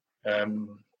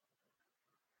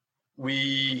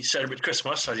 We celebrate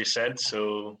Christmas, as you said,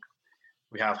 so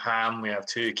we have ham, we have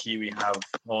turkey, we have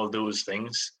all those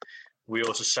things. We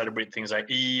also celebrate things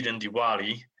like Eid and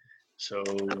Diwali, so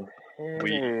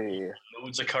we eat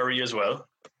loads of curry as well.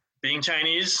 Being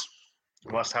Chinese,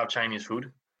 must have Chinese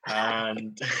food,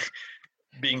 and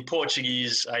being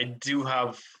Portuguese, I do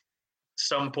have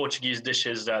some Portuguese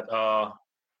dishes that are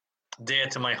dear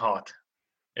to my heart,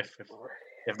 if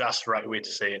that's the right way to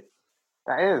say it.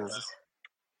 That is.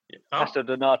 Pastel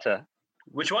de nata.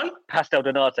 Which one? Pastel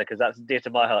de nata, because that's dear to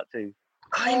my heart too.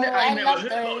 I never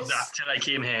heard about that till I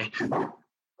came here.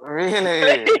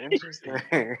 Really?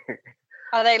 Interesting.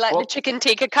 Are they like the chicken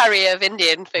tikka curry of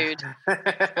Indian food?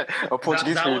 Or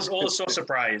Portuguese that food? was also a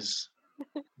surprise.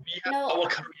 Our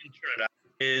curry in Trinidad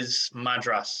is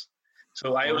Madras.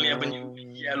 So I only ever knew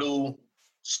yellow,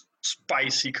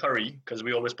 spicy curry, because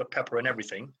we always put pepper in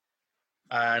everything.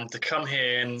 And to come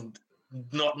here and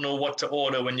not know what to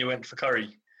order when you went for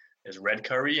curry. There's red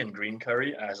curry and green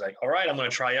curry. I was like, all right, I'm going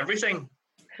to try everything.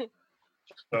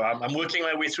 So I'm working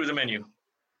my way through the menu.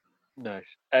 Nice.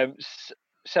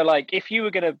 So, like, if you were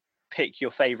going to pick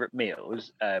your favorite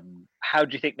meals, how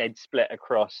do you think they'd split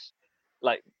across,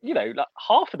 like, like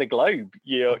half of the globe?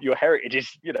 Your heritage is,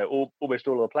 almost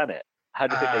all of the planet. How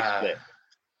do you think they split?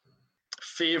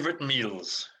 Favorite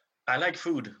meals. I like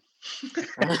food.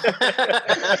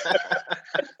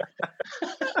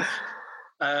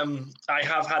 I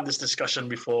have had this discussion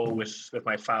before with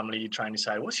my family, trying to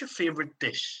decide what's your favorite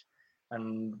dish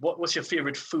and what's your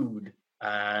favorite food,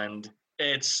 and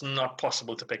it's not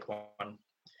possible to pick one.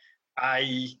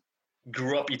 I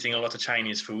grew up eating a lot of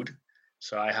Chinese food,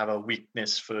 so I have a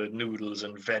weakness for noodles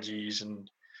and veggies and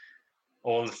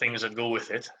all the things that go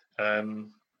with it.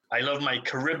 I love my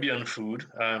Caribbean food.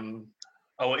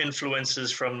 Our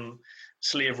influences from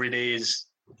slavery days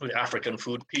with African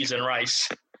food, peas and rice.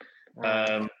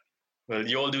 Well,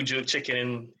 you all do jerk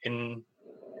chicken in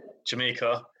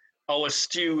Jamaica. Our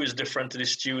stew is different to the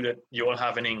stew that you all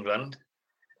have in England.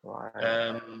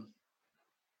 Right.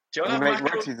 Do you all have make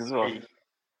macaroni rotis as well?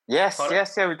 Yes,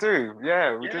 we do.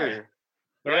 Yeah, we do.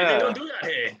 Right, they don't do that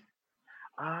here.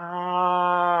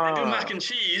 Ah. They do mac and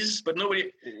cheese, but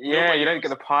nobody. Yeah, you don't get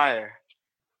the pie.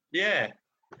 Yeah.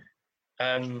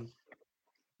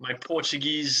 My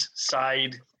Portuguese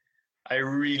side, I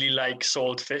really like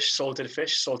salted fish,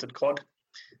 salted cod.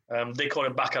 They call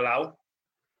it bacalhau,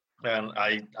 and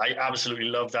I absolutely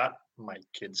love that. My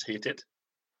kids hate it.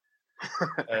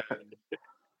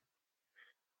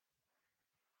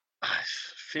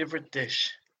 Favorite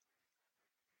dish?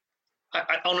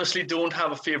 I honestly don't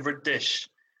have a favorite dish.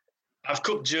 I've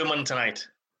cooked German tonight.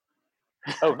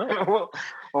 Oh no!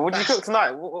 Well, what did you cook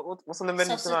tonight? What's on the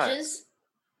menu Sausages?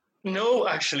 tonight? No,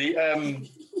 actually,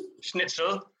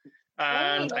 schnitzel,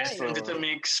 and I decided to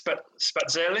make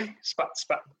spätzle.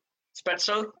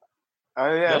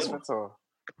 Oh yeah, No. spetzel.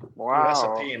 Wow, that's a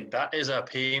Wow. pain. That is a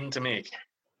pain to make.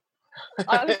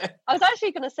 I was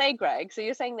actually going to say, Greg, so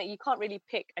you're saying that you can't really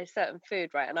pick a certain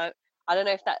food, right? And I don't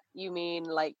know if that you mean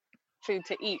like food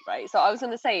to eat, right? So I was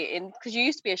going to say, because you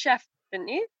used to be a chef, didn't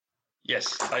you?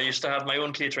 Yes, I used to have my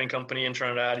own catering company in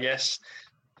Trinidad, yes.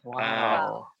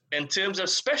 Wow. In terms of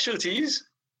specialties,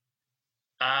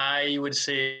 I would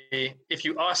say if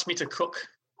you ask me to cook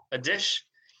a dish,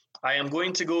 I am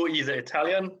going to go either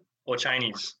Italian or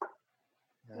Chinese.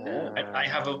 I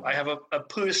have a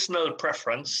personal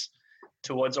preference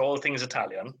towards all things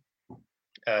Italian.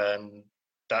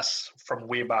 That's from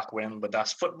way back when, but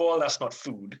that's football, that's not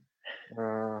food.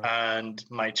 And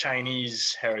my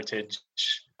Chinese heritage,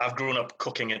 I've grown up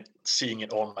cooking it, seeing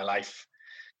it all my life.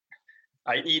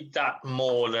 I eat that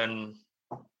more than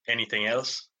anything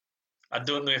else. I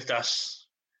don't know if that's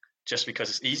just because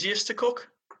it's easiest to cook,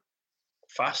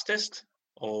 fastest,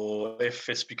 or if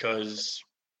it's because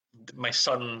my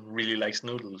son really likes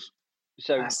noodles.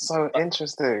 So that's so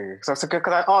interesting. So could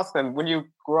I ask them, when you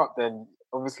grew up, then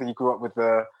obviously you grew up with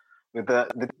the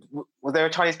was there a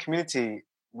Chinese community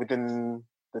within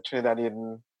the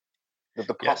Trinidadian,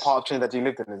 the Yes. part of Trinidad you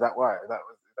lived in? Is that right? Is that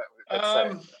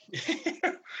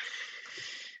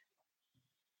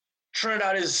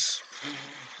Trinidad is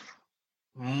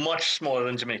much smaller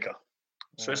than Jamaica.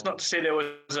 So it's not to say there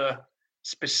was a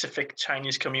specific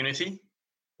Chinese community.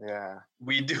 Yeah.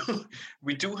 We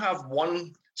do have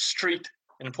one street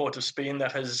in Port of Spain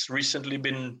that has recently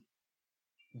been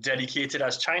dedicated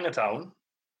as Chinatown,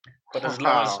 but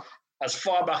as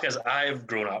far back as I've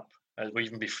grown up, or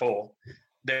even before,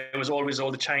 there was always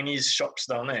all the Chinese shops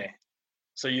down there.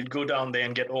 So you'd go down there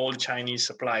and get all the Chinese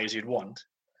supplies you'd want.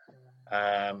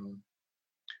 But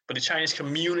the Chinese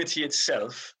community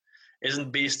itself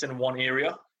isn't based in one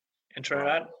area in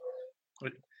Trinidad.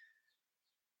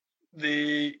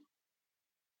 The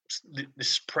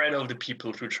spread of the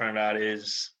people through Trinidad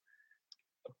is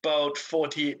about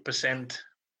 48%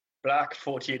 Black,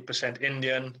 48%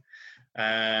 Indian,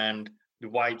 and the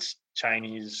whites,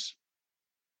 Chinese,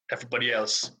 everybody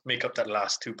else make up that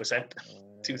last 2%,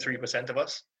 2-3% of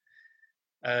us.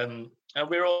 And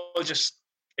we're all just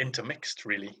intermixed,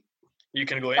 really. You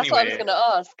can go anywhere. That's what I was going to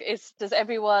ask. Does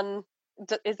everyone?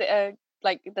 Is it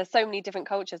there's so many different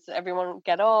cultures? Does everyone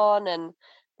get on, and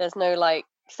there's no like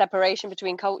separation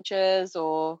between cultures,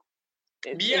 or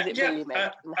is it really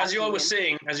as you all were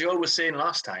saying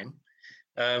last time,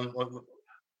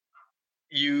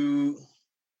 you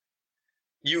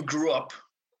grew up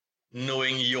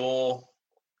knowing your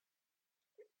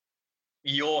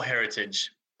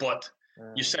heritage, but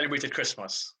you celebrated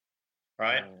Christmas,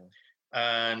 right?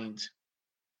 And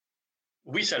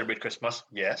we celebrate Christmas,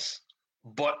 yes,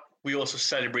 but we also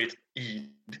celebrate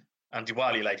Eid and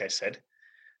Diwali, like I said.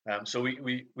 So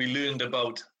we learned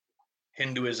about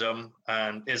Hinduism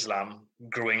and Islam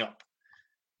growing up.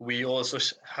 We also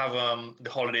have the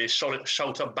holiday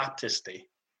Shouta Baptist Day,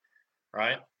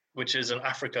 right? Which is an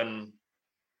African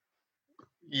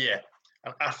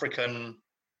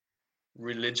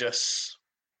religious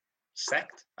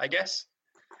sect, I guess.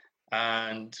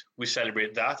 And we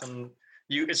celebrate that. And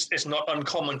it's not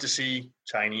uncommon to see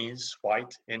Chinese,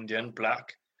 white, Indian,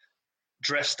 Black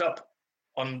dressed up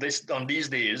on these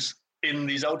days in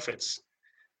these outfits.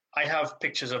 I have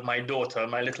pictures of my daughter,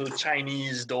 my little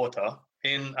Chinese daughter,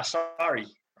 in a sari,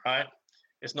 right?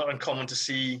 It's not uncommon to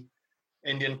see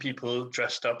Indian people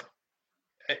dressed up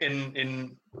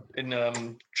in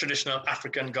traditional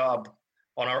African garb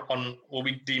on what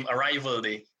we deem Arrival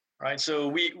Day, right? So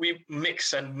we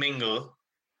mix and mingle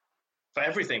for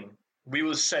everything. We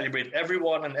will celebrate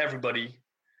everyone and everybody.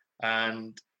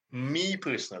 And me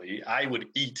personally, I would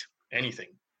eat anything.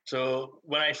 So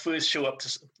when I first showed up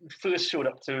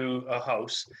to a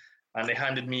house and they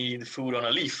handed me the food on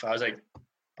a leaf, I was like,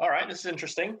 all right, this is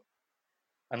interesting.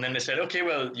 And then they said, okay,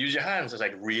 well, use your hands. I was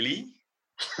like, really?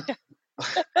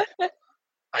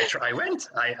 I went.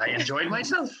 I enjoyed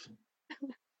myself.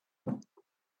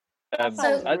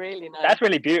 Sounds really nice. That's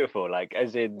really beautiful. Like,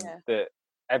 as in that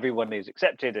everyone is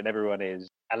accepted and everyone is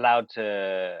allowed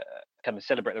to kind of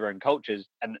celebrate their own cultures,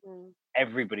 and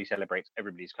everybody celebrates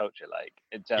everybody's culture. Like,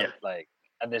 it's like,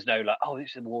 and there's no like, oh,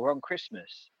 this is we're on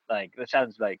Christmas. Like, that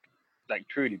sounds like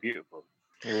truly beautiful.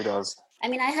 It really does. I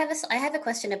mean, I have a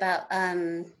question about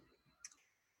the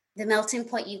melting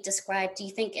pot you've described. Do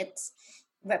you think it's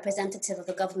representative of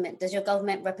the government? Does your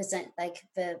government represent like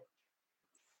the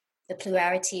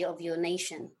plurality of your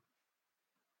nation?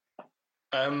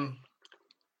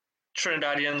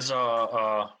 Trinidadians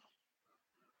are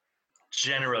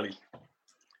generally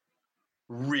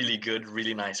really good,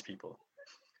 really nice people.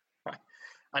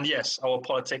 And yes, our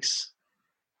politics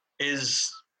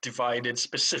is divided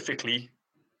specifically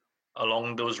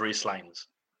along those race lines.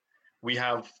 We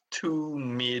have two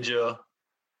major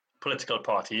political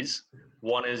parties.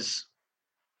 One is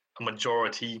a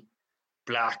majority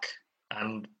Black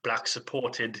and Black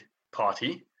supported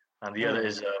party, and the other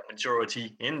is a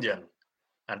majority Indian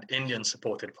and Indian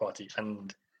supported party.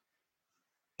 And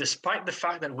despite the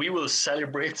fact that we will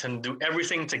celebrate and do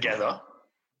everything together,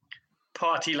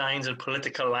 party lines and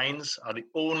political lines are the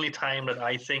only time that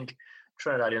I think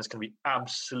Trinidadians can be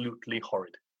absolutely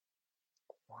horrid.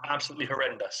 Absolutely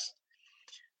horrendous.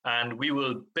 And we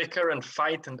will bicker and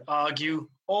fight and argue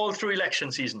all through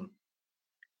election season.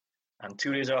 And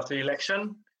 2 days after the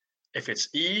election, if it's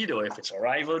Eid or if it's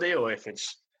Arrival Day or if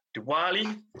it's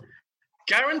Diwali,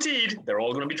 guaranteed they're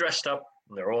all going to be dressed up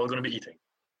and they're all going to be eating.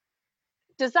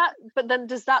 Does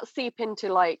that seep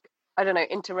into like, I don't know,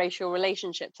 interracial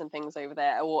relationships and things over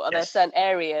there, or are there certain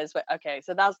areas where? Okay,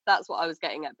 so that's what I was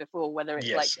getting at before. Whether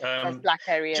it's like there's Black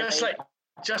areas,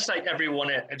 just like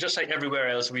everywhere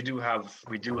else, we do have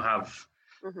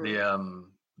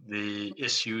the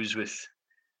issues with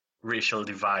racial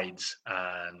divides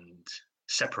and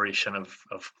separation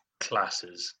of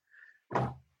classes.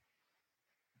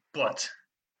 But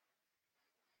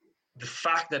the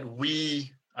fact that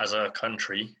we as a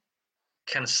country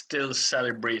can still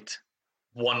celebrate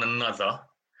one another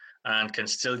and can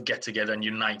still get together and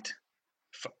unite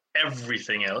for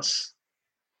everything else,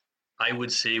 I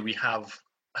would say we have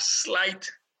a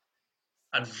slight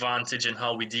advantage in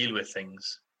how we deal with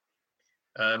things.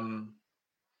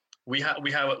 We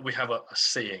have a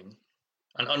saying,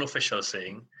 an unofficial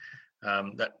saying,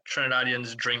 that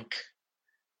Trinidadians drink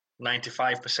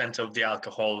 95% of the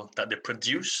alcohol that they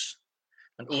produce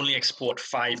and only export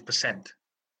 5%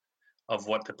 of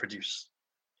what they produce,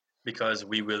 because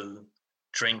we will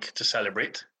drink to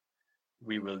celebrate,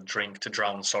 we will drink to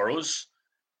drown sorrows,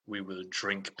 we will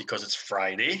drink because it's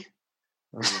Friday,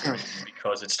 we will drink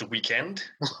because it's the weekend,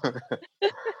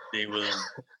 they will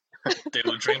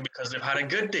drink because they've had a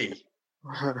good day,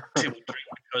 they will drink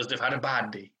because they've had a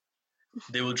bad day,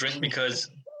 they will drink because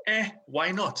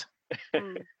why not?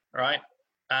 Right?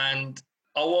 And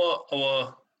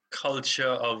our culture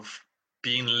of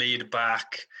being laid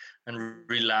back and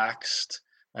relaxed,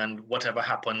 and whatever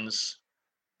happens,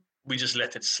 we just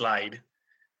let it slide.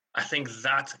 I think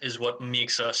that is what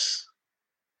makes us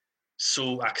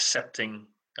so accepting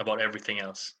about everything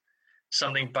else.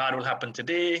 Something bad will happen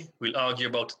today, we'll argue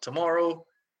about it tomorrow,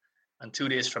 and 2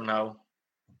 days from now,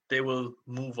 they will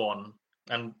move on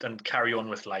and carry on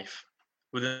with life.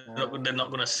 They're not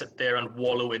going to sit there and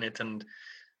wallow in it and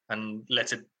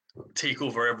let it take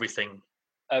over everything.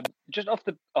 Just off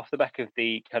the back of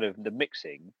the kind of the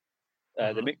mixing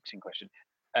question,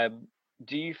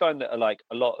 do you find that like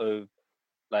a lot of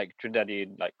like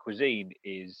Trinidadian like cuisine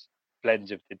is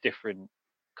blends of the different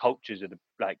cultures of the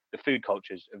food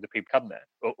cultures of the people come there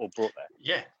or brought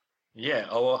there? Yeah.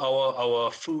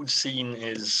 Our food scene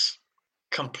is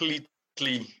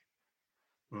completely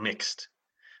mixed.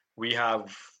 We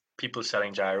have people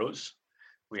selling gyros.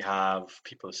 We have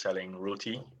people selling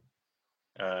roti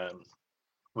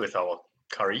with our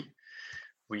curry.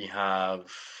 We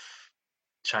have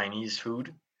Chinese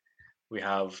food. We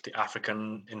have the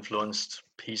African-influenced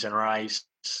peas and rice,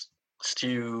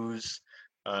 stews,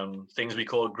 things we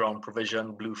call ground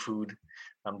provision, blue food,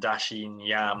 dasheen,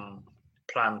 yam,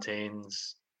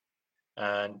 plantains.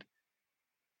 And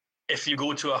if you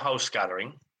go to a house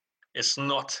gathering, it's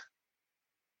not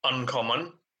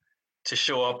uncommon to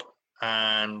show up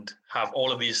and have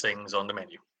all of these things on the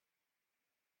menu.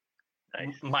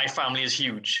 My family is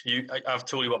huge. I've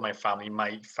told you about my family.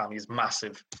 My family is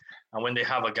massive. And when they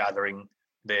have a gathering,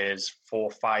 there's 4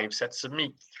 or 5 sets of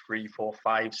meat, 3, 4,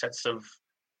 5 sets of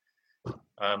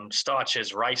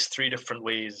starches, rice 3 different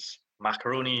ways,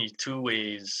 macaroni 2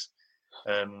 ways,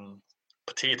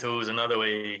 potatoes another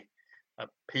way,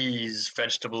 peas,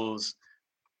 vegetables,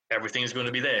 everything's going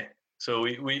to be there. So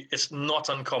it's not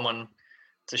uncommon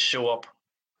to show up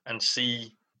and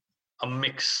see a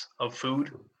mix of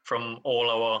food from all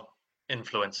our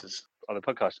influences. On the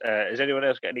podcast, has anyone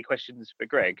else got any questions for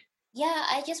Greg? Yeah,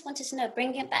 I just wanted to know,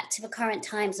 bringing it back to the current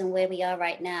times and where we are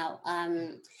right now,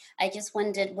 I just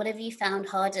wondered, what have you found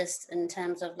hardest in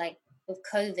terms of like with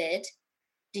COVID?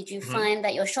 Did you find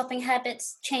that your shopping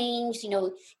habits changed,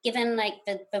 given like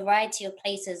the variety of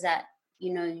places that,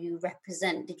 you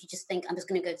represent? Did you just think, I'm just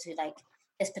going to go to like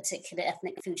this particular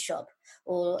ethnic food shop?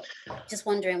 Or just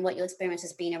wondering what your experience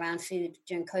has been around food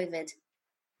during COVID?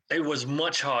 It was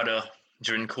much harder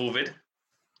during COVID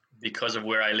because of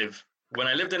where I live. When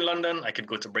I lived in London, I could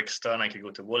go to Brixton, I could go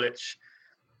to Woolwich,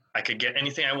 I could get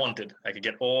anything I wanted. I could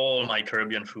get all my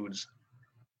Caribbean foods.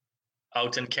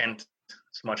 Out in Kent,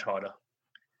 it's much harder.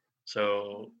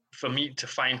 So for me to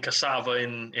find cassava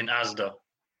in Asda,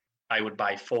 I would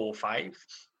buy 4 or 5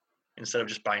 instead of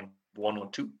just buying 1 or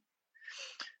 2.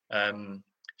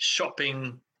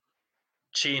 Shopping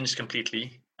changed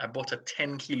completely. I bought a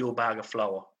 10-kilo bag of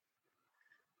flour.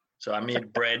 So I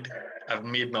made bread. I've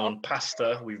made my own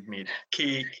pasta. We've made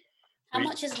cake. How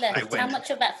much is left? How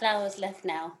much of that flour is left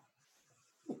now?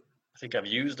 I think I've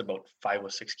used about 5 or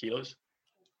 6 kilos.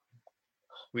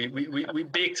 We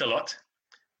baked a lot.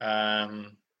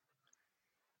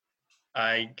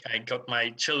 I got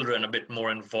my children a bit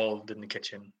more involved in the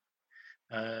kitchen.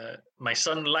 My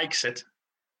son likes it.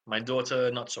 My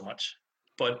daughter, not so much.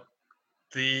 But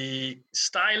the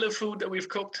style of food that we've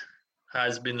cooked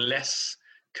has been less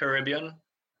Caribbean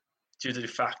due to the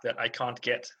fact that I can't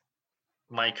get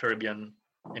my Caribbean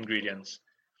ingredients.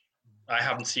 I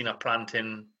haven't seen a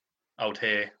plantain out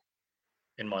here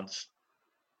in months.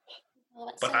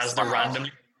 But as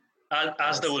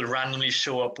they will randomly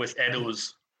show up with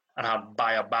Edos, and I'll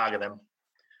buy a bag of them.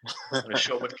 They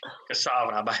show up with cassava,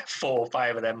 and I'll buy 4 or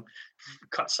 5 of them,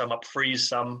 cut some up, freeze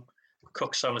some,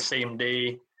 cook some the same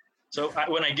day. So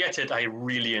when I get it, I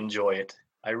really enjoy it.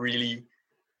 I really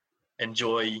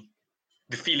enjoy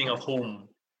the feeling of home.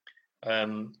 I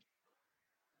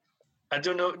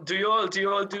don't know. Do you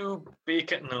all do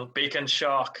bacon? No, bacon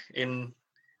shark in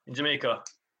in Jamaica?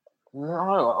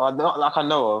 No, not like I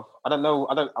know of. I don't know.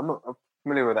 I'm not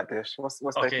familiar with that dish. What's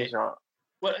steak Okay. and shark?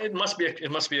 Well, it must be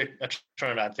a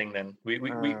Trinidad thing then. We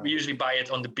usually buy it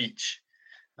on the beach.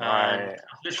 Right. It's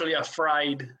literally a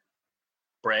fried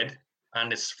bread,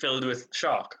 and it's filled with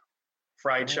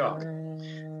fried shark.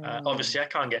 Obviously, I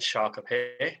can't get shark up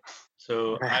here,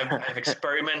 so I've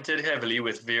experimented heavily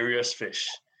with various fish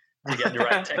to get the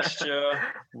right texture,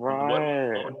 Right.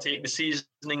 what would take the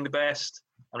seasoning the best,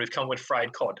 and we've come with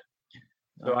fried cod.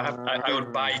 So I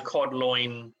would buy cod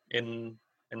loin in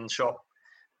shop,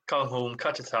 come home,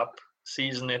 cut it up,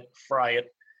 season it, fry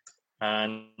it,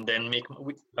 and then make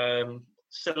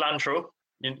cilantro.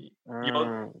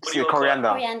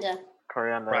 Coriander.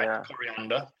 Coriander, Right, yeah.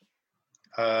 coriander.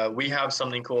 We have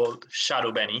something called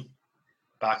shadow benny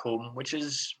back home, which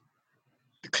is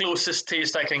the closest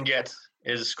taste I can get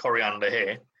is coriander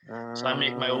here. So I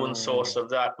make my own sauce of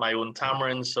that, my own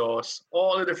tamarind sauce,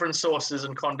 all the different sauces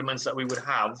and condiments that we would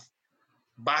have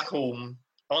back home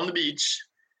on the beach.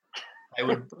 I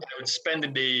would spend a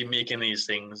day making these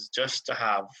things just to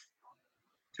have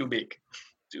too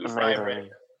fried bread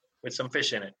with some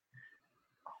fish in it.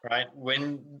 Right?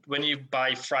 When you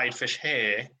buy fried fish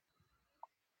here,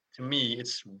 to me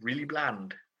it's really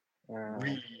bland.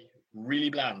 Really, really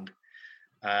bland.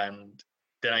 And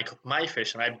then I cook my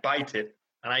fish and I bite it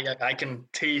and I can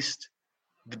taste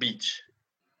the beach.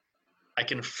 I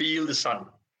can feel the sun.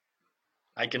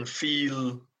 I can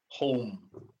feel home.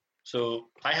 So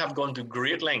I have gone to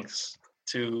great lengths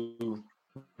to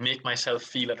make myself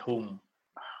feel at home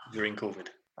during COVID.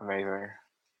 Amazing.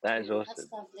 That is awesome.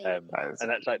 That's lovely. And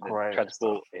that's like the great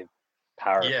transportive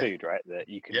power of food, right? That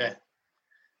you can. Yeah.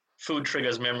 Food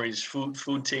triggers memories.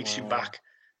 Food takes you back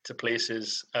to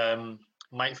places.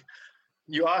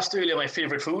 You asked earlier my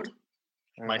favorite food.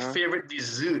 My favorite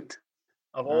dessert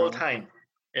of all time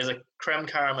is a creme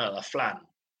caramel, a flan.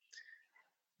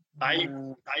 I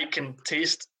can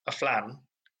taste a flan,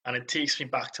 and it takes me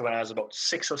back to when I was about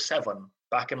 6 or 7,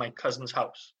 back in my cousin's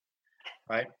house.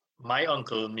 Right, my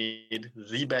uncle made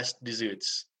the best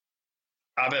desserts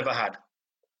I've ever had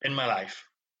in my life,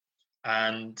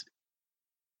 and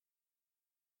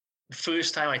the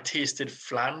first time I tasted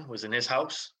flan was in his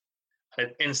house, and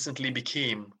it instantly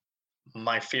became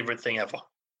my favorite thing ever.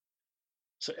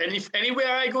 So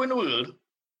anywhere I go in the world,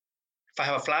 if I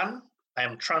have a flan, I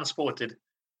am transported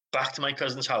back to my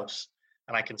cousin's house,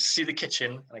 and I can see the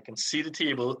kitchen, and I can see the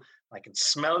table, I can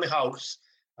smell the house,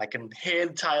 I can hear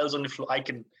the tiles on the floor.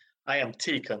 I am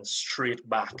taken straight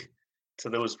back to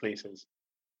those places.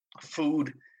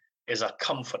 Food is a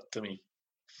comfort to me.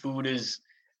 Food is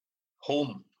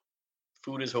home.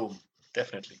 Food is home,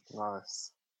 definitely.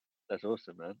 Nice. That's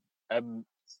awesome, man.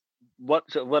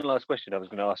 One last question I was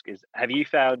going to ask is: have you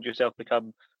found yourself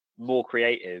become more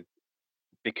creative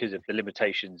because of the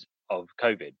limitations of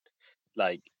COVID?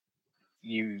 Like,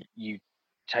 you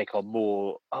take on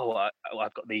more.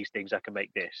 I've got these things. I can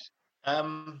make this.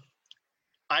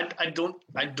 I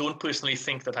don't personally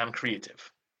think that I'm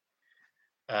creative.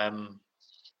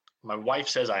 My wife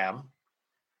says I am,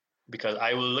 because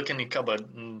I will look in the cupboard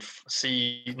and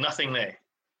see nothing there,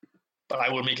 but I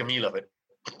will make a meal of it.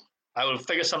 I will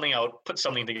figure something out, put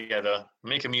something together,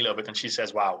 make a meal of it, and she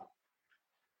says, "Wow,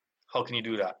 how can you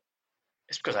do that?"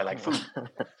 It's because I like food.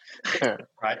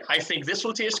 Right? I think this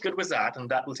will taste good with that, and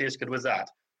that will taste good with that.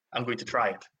 I'm going to try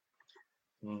it.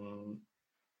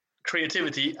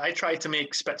 Creativity, I tried to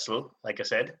make spätzle, like I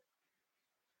said.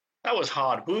 That was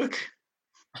hard work.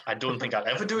 I don't think I'll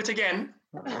ever do it again,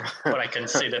 but I can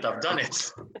say that I've done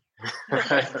it.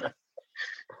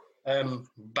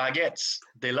 Baguettes,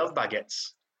 they love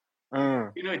baguettes.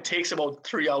 It takes about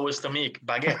 3 hours to make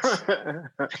baguettes.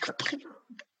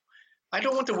 I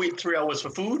don't want to wait 3 hours for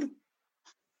food,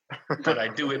 but I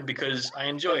do it because I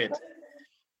enjoy it.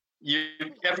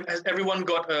 Has everyone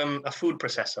got a food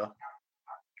processor?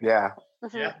 Yeah.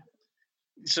 Yeah.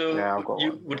 So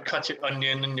you would cut your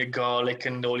onion and your garlic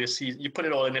and all your seasons. You put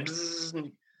it all in there.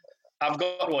 I've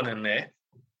got one in there.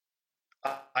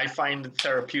 I find it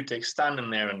therapeutic standing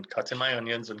there and cutting my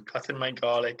onions and cutting my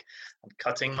garlic and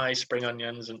cutting my spring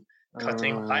onions and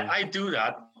cutting. I do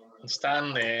that and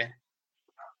stand there,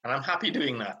 and I'm happy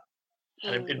doing that.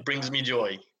 And it brings me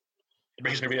joy. It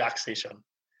brings me relaxation.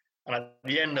 And at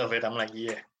the end of it, I'm like,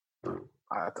 yeah.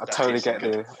 I totally get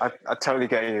you. I totally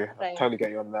get you. I totally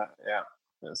get you on that. Yeah.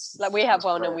 Like we have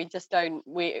one, and we just don't.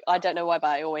 I don't know why, but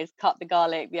I always cut the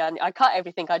garlic, the onion. I cut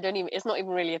everything. I don't even. It's not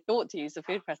even really a thought to use the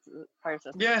food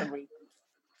process. Yeah. For some reason.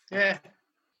 Yeah.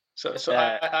 So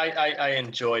I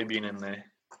enjoy being in there.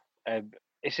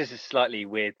 It's just a slightly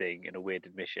weird thing and a weird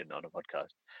admission on a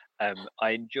podcast. I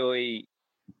enjoy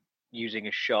using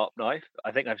a sharp knife.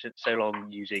 I think I've spent so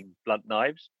long using blunt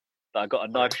knives that I got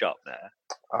a knife sharpener,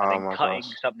 and Oh then my cutting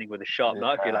gosh. something with a sharp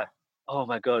knife, you're like, oh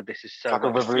my god, this is so It's like a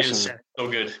much revolution. So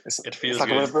good. It feels like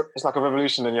good. it's like a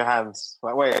revolution in your hands.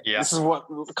 Like, wait, this is what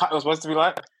the cut was supposed to be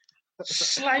like?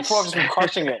 Slice. Before I've just been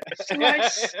crushing it.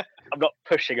 Slice. I'm not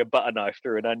pushing a butter knife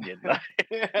through an onion.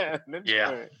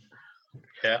 Yeah.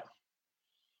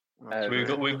 So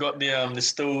we've got the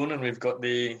stone, and we've got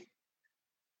the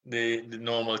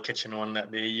normal kitchen one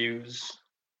that they use.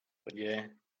 But yeah,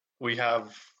 we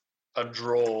have a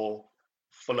drawer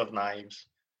full of knives.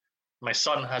 My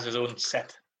son has his own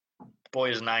set. The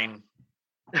boy is 9.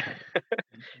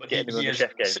 But he is,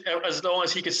 as long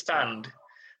as he could stand,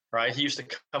 right? He used to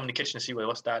come in the kitchen and see, well,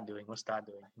 what's Dad doing? What's Dad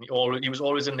doing? And he was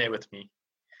always in there with me.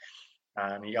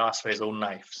 And he asked for his own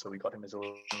knife, so we got him his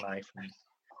own knife. And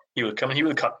he will come and he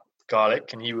will cut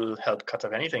garlic, and he will help cut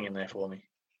up anything in there for me.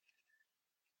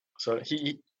 So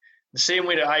the same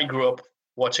way that I grew up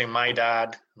watching my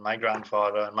dad, my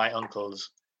grandfather, and my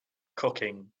uncles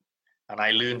cooking, and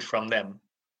I learned from them.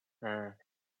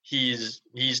 He's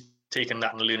taken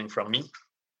that and learning from me.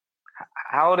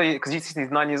 How old are you? Because he's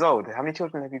 9 years old. How many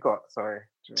children have you got? Sorry.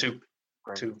 2.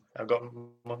 Great. 2. I've got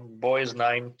my boy is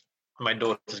 9. My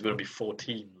daughter's going to be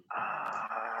 14.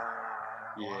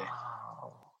 Yeah.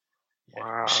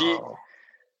 Wow. She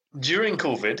during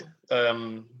COVID,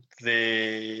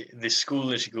 the school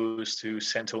that she goes to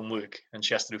sent home work, and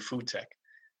she has to do food tech,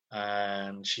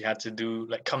 and she had to do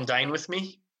come dine with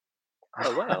me.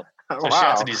 Oh wow! So she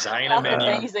had to design a menu.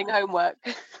 Amazing homework.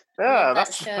 Yeah,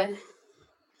 that's show.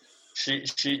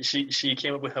 She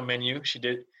came up with her menu. She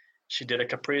did a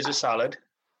caprese salad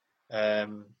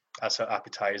as her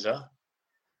appetizer.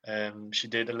 She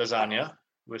did a lasagna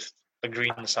with a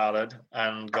green salad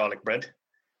and garlic bread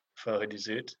for her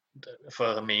dessert, for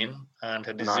her main, and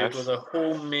her dessert was a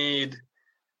homemade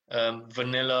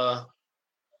vanilla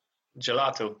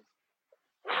gelato.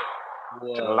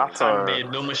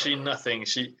 Handmade, no machine, nothing.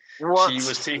 She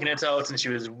was taking it out and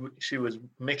she was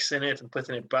mixing it and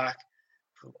putting it back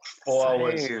for 4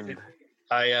 hours.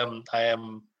 I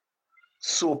am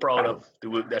so proud of the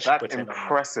work that she put in.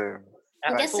 Impressive.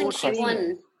 I'm guessing she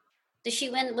won. Did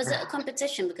she win? Was it a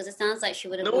competition? Because it sounds like she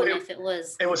would have won if it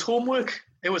was. It was homework.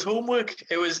 It was homework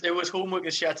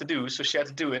that she had to do. So she had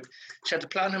to do it. She had to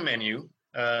plan her menu,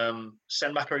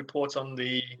 send back a report on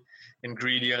the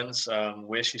ingredients,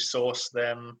 where she sourced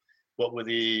them, what were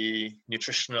the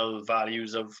nutritional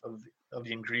values of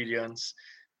the ingredients,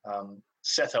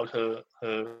 set out her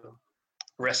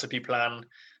recipe plan,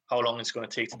 how long it's going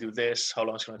to take to do this, how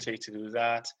long it's going to take to do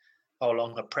that, how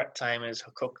long her prep time is,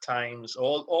 her cook times,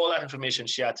 all that information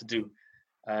she had to do,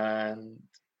 and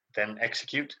then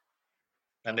execute.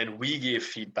 And then we gave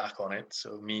feedback on it.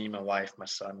 So me, my wife, my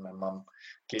son, my mum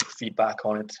gave feedback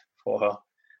on it for her.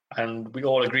 And we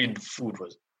all agreed the food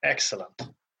was excellent.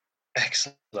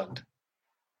 Excellent.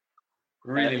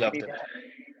 Really loved it.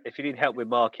 If you need help with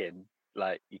marking,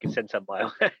 you can send some my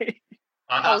way.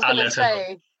 I was going to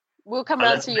say, we'll come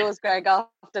round to yours, Greg,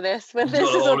 after this. When this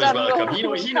is all done. Welcome.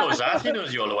 He knows that. He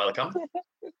knows you're all welcome.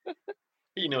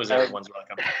 He knows everyone's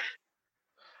welcome.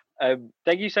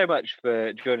 Thank you so much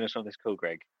for joining us on this call,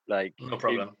 Greg. No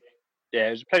problem. It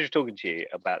was a pleasure talking to you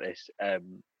about this.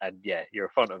 And yeah, you're a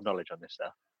font of knowledge on this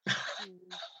stuff.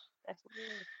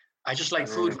 I just like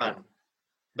food, man.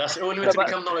 That's the only way to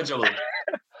become knowledgeable.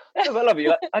 I love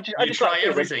you. I just try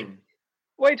everything.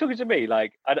 Why are you talking to me? I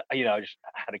just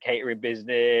had a catering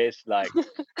business. I cook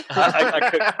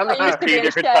 2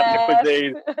 different types of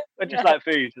cuisine. I just like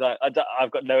food.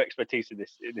 I've got no expertise in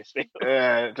this field.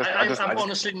 Yeah, I've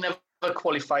honestly never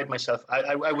qualified myself.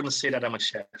 I wouldn't say that I'm a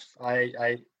chef.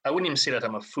 I wouldn't even say that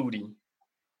I'm a foodie.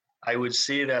 I would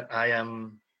say that I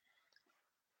am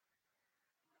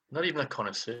not even a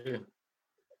connoisseur.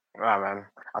 Wow, man.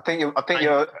 I think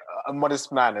you're a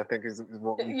modest man. I think is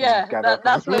what we gather.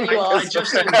 That's what you are. I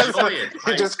just enjoy it.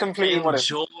 You're just completely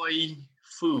modest. I enjoy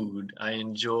food. I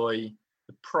enjoy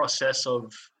the process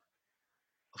of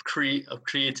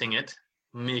creating it,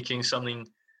 making something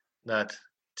that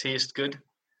tastes good,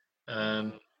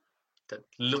 that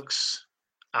looks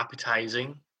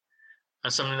appetizing,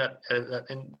 and something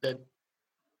that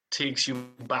takes you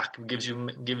back, gives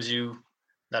you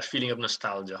that feeling of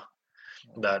nostalgia.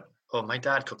 That, oh, my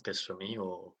dad cooked this for me,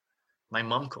 or my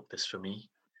mum cooked this for me,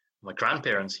 my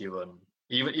grandparents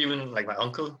even like my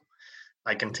uncle.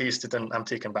 I can taste it and I'm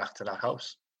taken back to that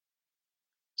house.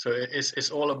 So it's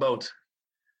all about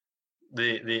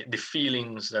the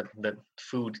feelings that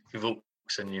food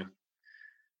evokes in you.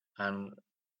 And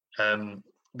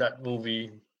that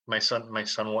movie my son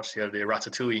watched the other day,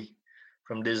 Ratatouille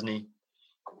from Disney.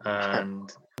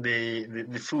 and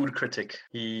the food critic,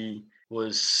 he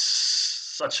was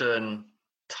such an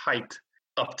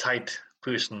uptight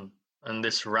person, and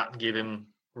this rat gave him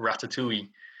ratatouille,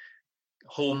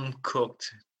 home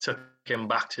cooked, took him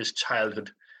back to his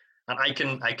childhood, and I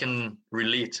can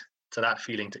relate to that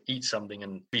feeling, to eat something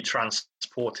and be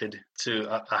transported to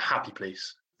a happy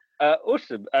place.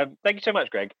 Awesome. Thank you so much,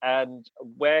 Greg. And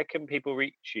where can people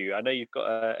reach you? I know you've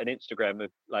got an Instagram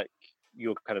of like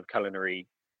your kind of culinary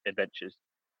adventures.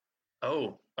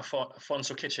 Oh,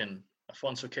 Afonso Kitchen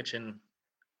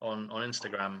on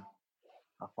Instagram.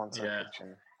 Afonso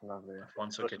Kitchen, lovely.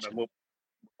 Afonso Awesome. Kitchen. We'll,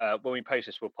 when we post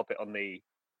this, we'll pop it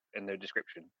in the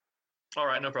description. All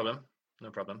right, no problem.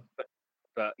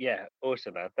 But yeah,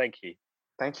 awesome, man. Thank you.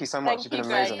 Thank you so much. You've been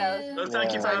amazing. Well,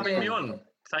 thank you for having me on.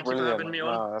 Thank you for having me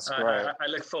on. No, that's great. I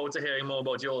look forward to hearing more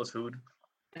about your food.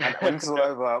 And when it's all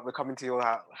over, we're coming to your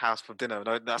house for dinner.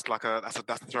 No, that's a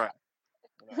threat.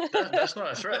 That's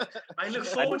not a threat. I look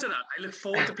forward to that. I look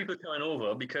forward to people coming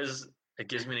over because it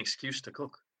gives me an excuse to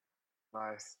cook.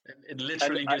 Nice. It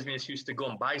literally gives me an excuse to go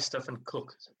and buy stuff and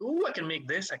cook. Oh, I can make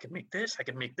this. I can make this. I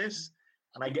can make this,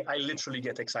 and I literally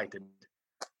get excited.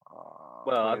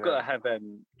 Well, I've got to have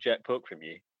jerk pork from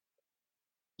you.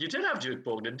 You did have jerk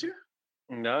pork, didn't you?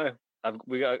 No,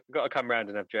 we got to come round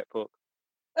and have jerk pork.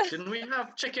 Didn't we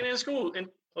have chicken in school? Did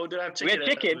I have chicken? We had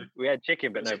chicken. We had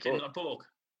chicken, but chicken, no pork.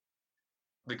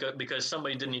 Not pork. Because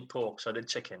somebody didn't eat pork, so I did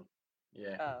chicken.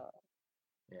 Yeah.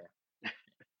 Yeah.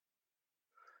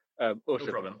 Awesome.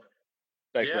 No problem.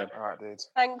 Thanks, Yeah. man. All right, dude.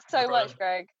 Thanks so much,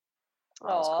 Greg. That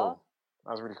was cool.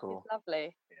 That was really cool. It's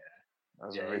lovely. That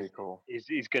was really cool. He's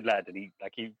a good lad, and he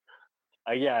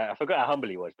I forgot how humble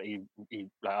he was, but he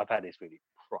like I've had this really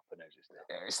proper notice now.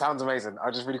 Yeah, it sounds amazing. I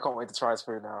just really can't wait to try his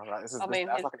food now. Like that's like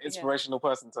an inspirational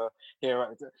person to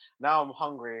hear. Now I'm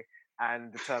hungry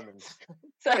and determined.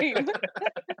 Same.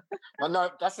 But no,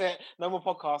 that's it. No more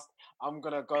podcast. I'm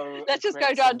gonna go. Let's just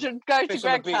go down to Greg's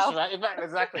house. Right?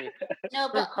 Exactly. No,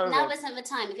 but now isn't the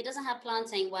time. If he doesn't have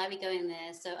plantain, why are we going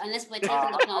there? So unless we're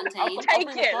taking the plantain,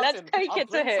 Let's take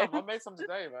it to him. I made some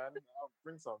today, man. I'll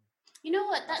bring some. You know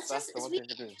what? That's it's really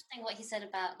interesting what he said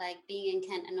about like being in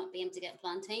Kent and not being able to get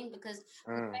plantain, because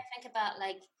when I think about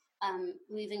like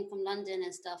moving from London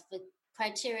and stuff, the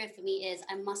criteria for me is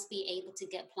I must be able to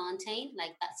get plantain.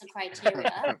 Like that's a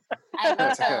criteria. I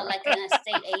would tell like an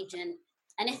estate agent,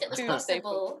 and if it was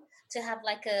possible to have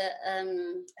like a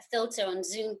filter on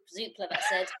Zoopla that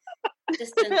said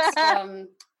distance from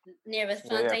nearest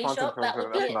plantain shop, that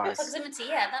would be nice. Proximity.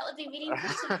 Yeah, that would be really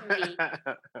important for me.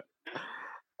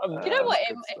 You know what?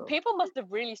 People must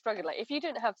have really struggled. Like, if you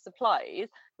didn't have supplies,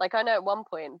 like I know at one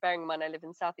point, bearing in mind I live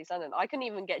in South East London, I couldn't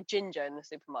even get ginger in the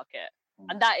supermarket,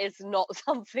 and that is not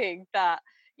something that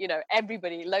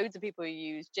loads of people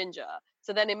use ginger.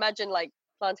 So then imagine like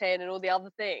plantain and all the other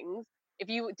things. If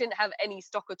you didn't have any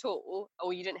stock at all,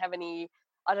 or you didn't have any,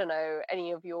 I don't know,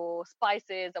 any of your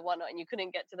spices and whatnot, and you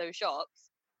couldn't get to those shops,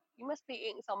 you must be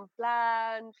eating some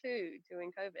bland food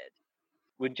during COVID.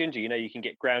 With ginger, you can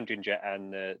get ground ginger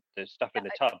and the stuff in the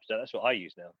tubs. So that's what I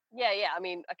use now. Yeah. I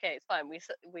mean, okay, it's fine.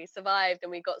 We survived and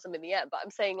we got some in the end. But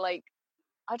I'm saying, like,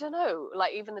 I don't know,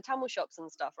 like even the Tamil shops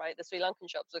and stuff, right? The Sri Lankan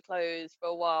shops were closed for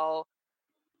a while,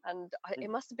 and it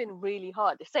must have been really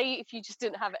hard. Say if you just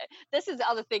didn't have it. This is the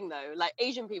other thing, though. Like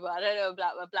Asian people, I don't know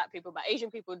about black people, but Asian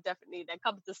people definitely their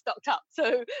cupboards are stocked up,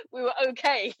 so we were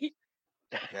okay.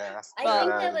 Yeah, I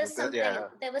think there was something.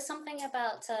 There was something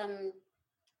about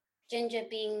ginger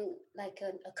being like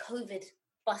a COVID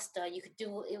buster. You could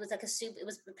do it was like a soup. It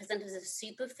was presented as a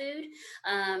superfood,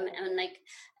 and like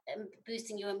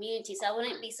boosting your immunity. So I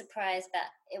wouldn't be surprised that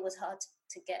it was hard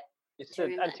to get. It's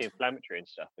anti-inflammatory and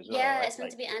stuff as well. Yeah, right? it's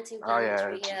meant to be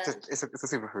anti-inflammatory. Oh yeah, it's a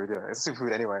superfood. Yeah, it's a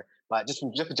superfood anyway. Like just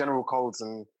for general colds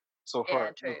and sore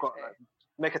throat. True.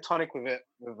 Make a tonic with it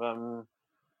and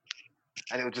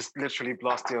it will just literally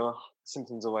blast your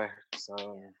symptoms away.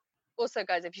 So. Also,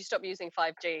 guys, if you stop using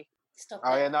 5G. Stop.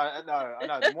 Oh yeah, no. I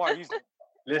know. The more I use it.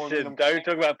 Listen, don't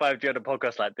talk about 5G on a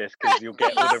podcast like this because you'll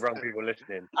get all the wrong people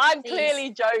listening. I'm clearly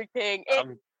joking.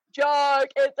 It's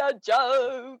a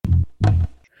joke.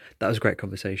 That was a great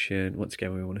conversation. Once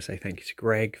again, we want to say thank you to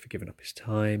Greg for giving up his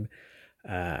time.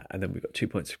 And then we've got 2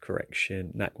 points of correction.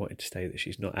 Nak wanted to say that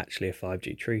she's not actually a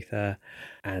 5G truther,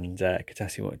 and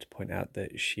Katassi wanted to point out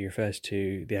that she refers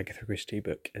to the Agatha Christie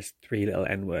book as 3 little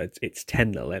N-words. It's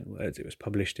 10 little N-words. It was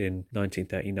published in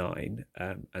 1939,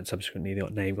 and subsequently the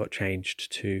name got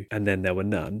changed to And Then There Were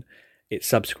None. It's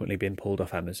subsequently been pulled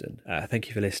off Amazon. Thank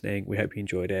you for listening. We hope you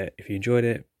enjoyed it. If you enjoyed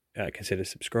it, consider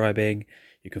subscribing.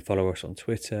 You can follow us on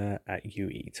Twitter at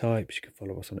UETypes. You can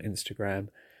follow us on Instagram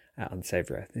at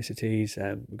Unsavoury Ethnicities.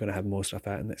 We're going to have more stuff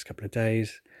out in the next couple of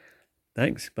days.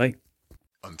 Thanks. Bye.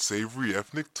 Unsavory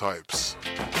Ethnic Types.